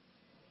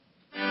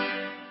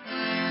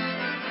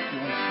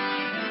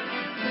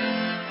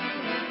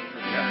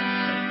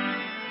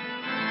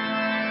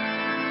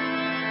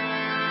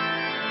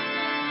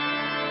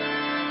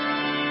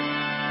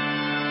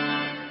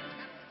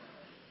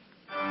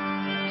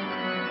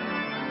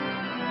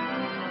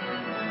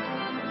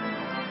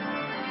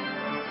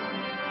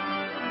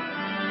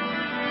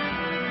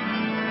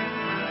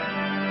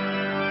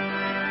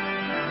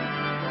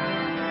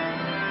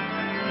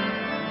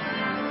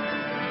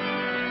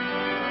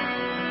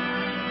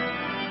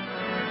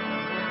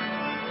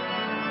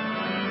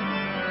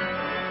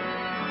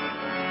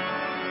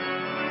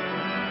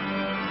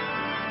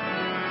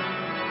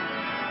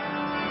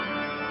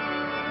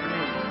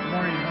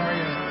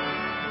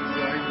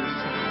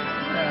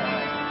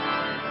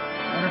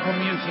 wonderful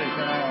music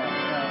and all.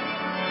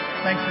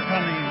 Thanks for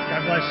coming.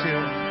 God bless you.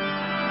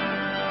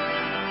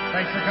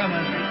 Thanks for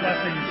coming.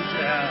 Blessings.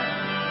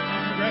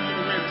 Congrats on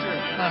the great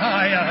church.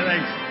 Yeah,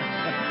 thanks.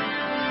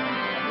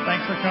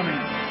 Thanks for coming.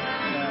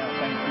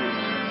 Thank you.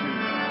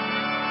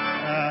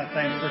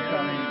 Thanks for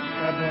coming.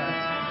 God bless.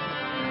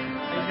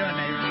 How you doing,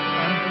 neighbor?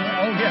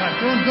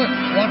 Doing good.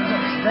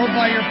 Drove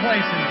by your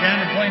place and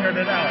Janet pointed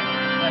it out.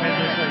 I had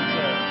this thing,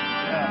 so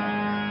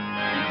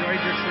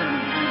enjoyed your sermon.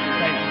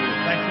 Thank you.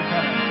 Thanks for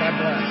coming. God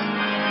bless.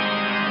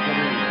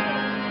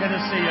 Good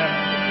to see you.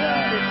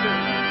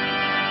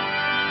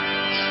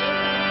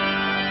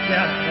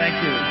 Yeah, thank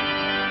you.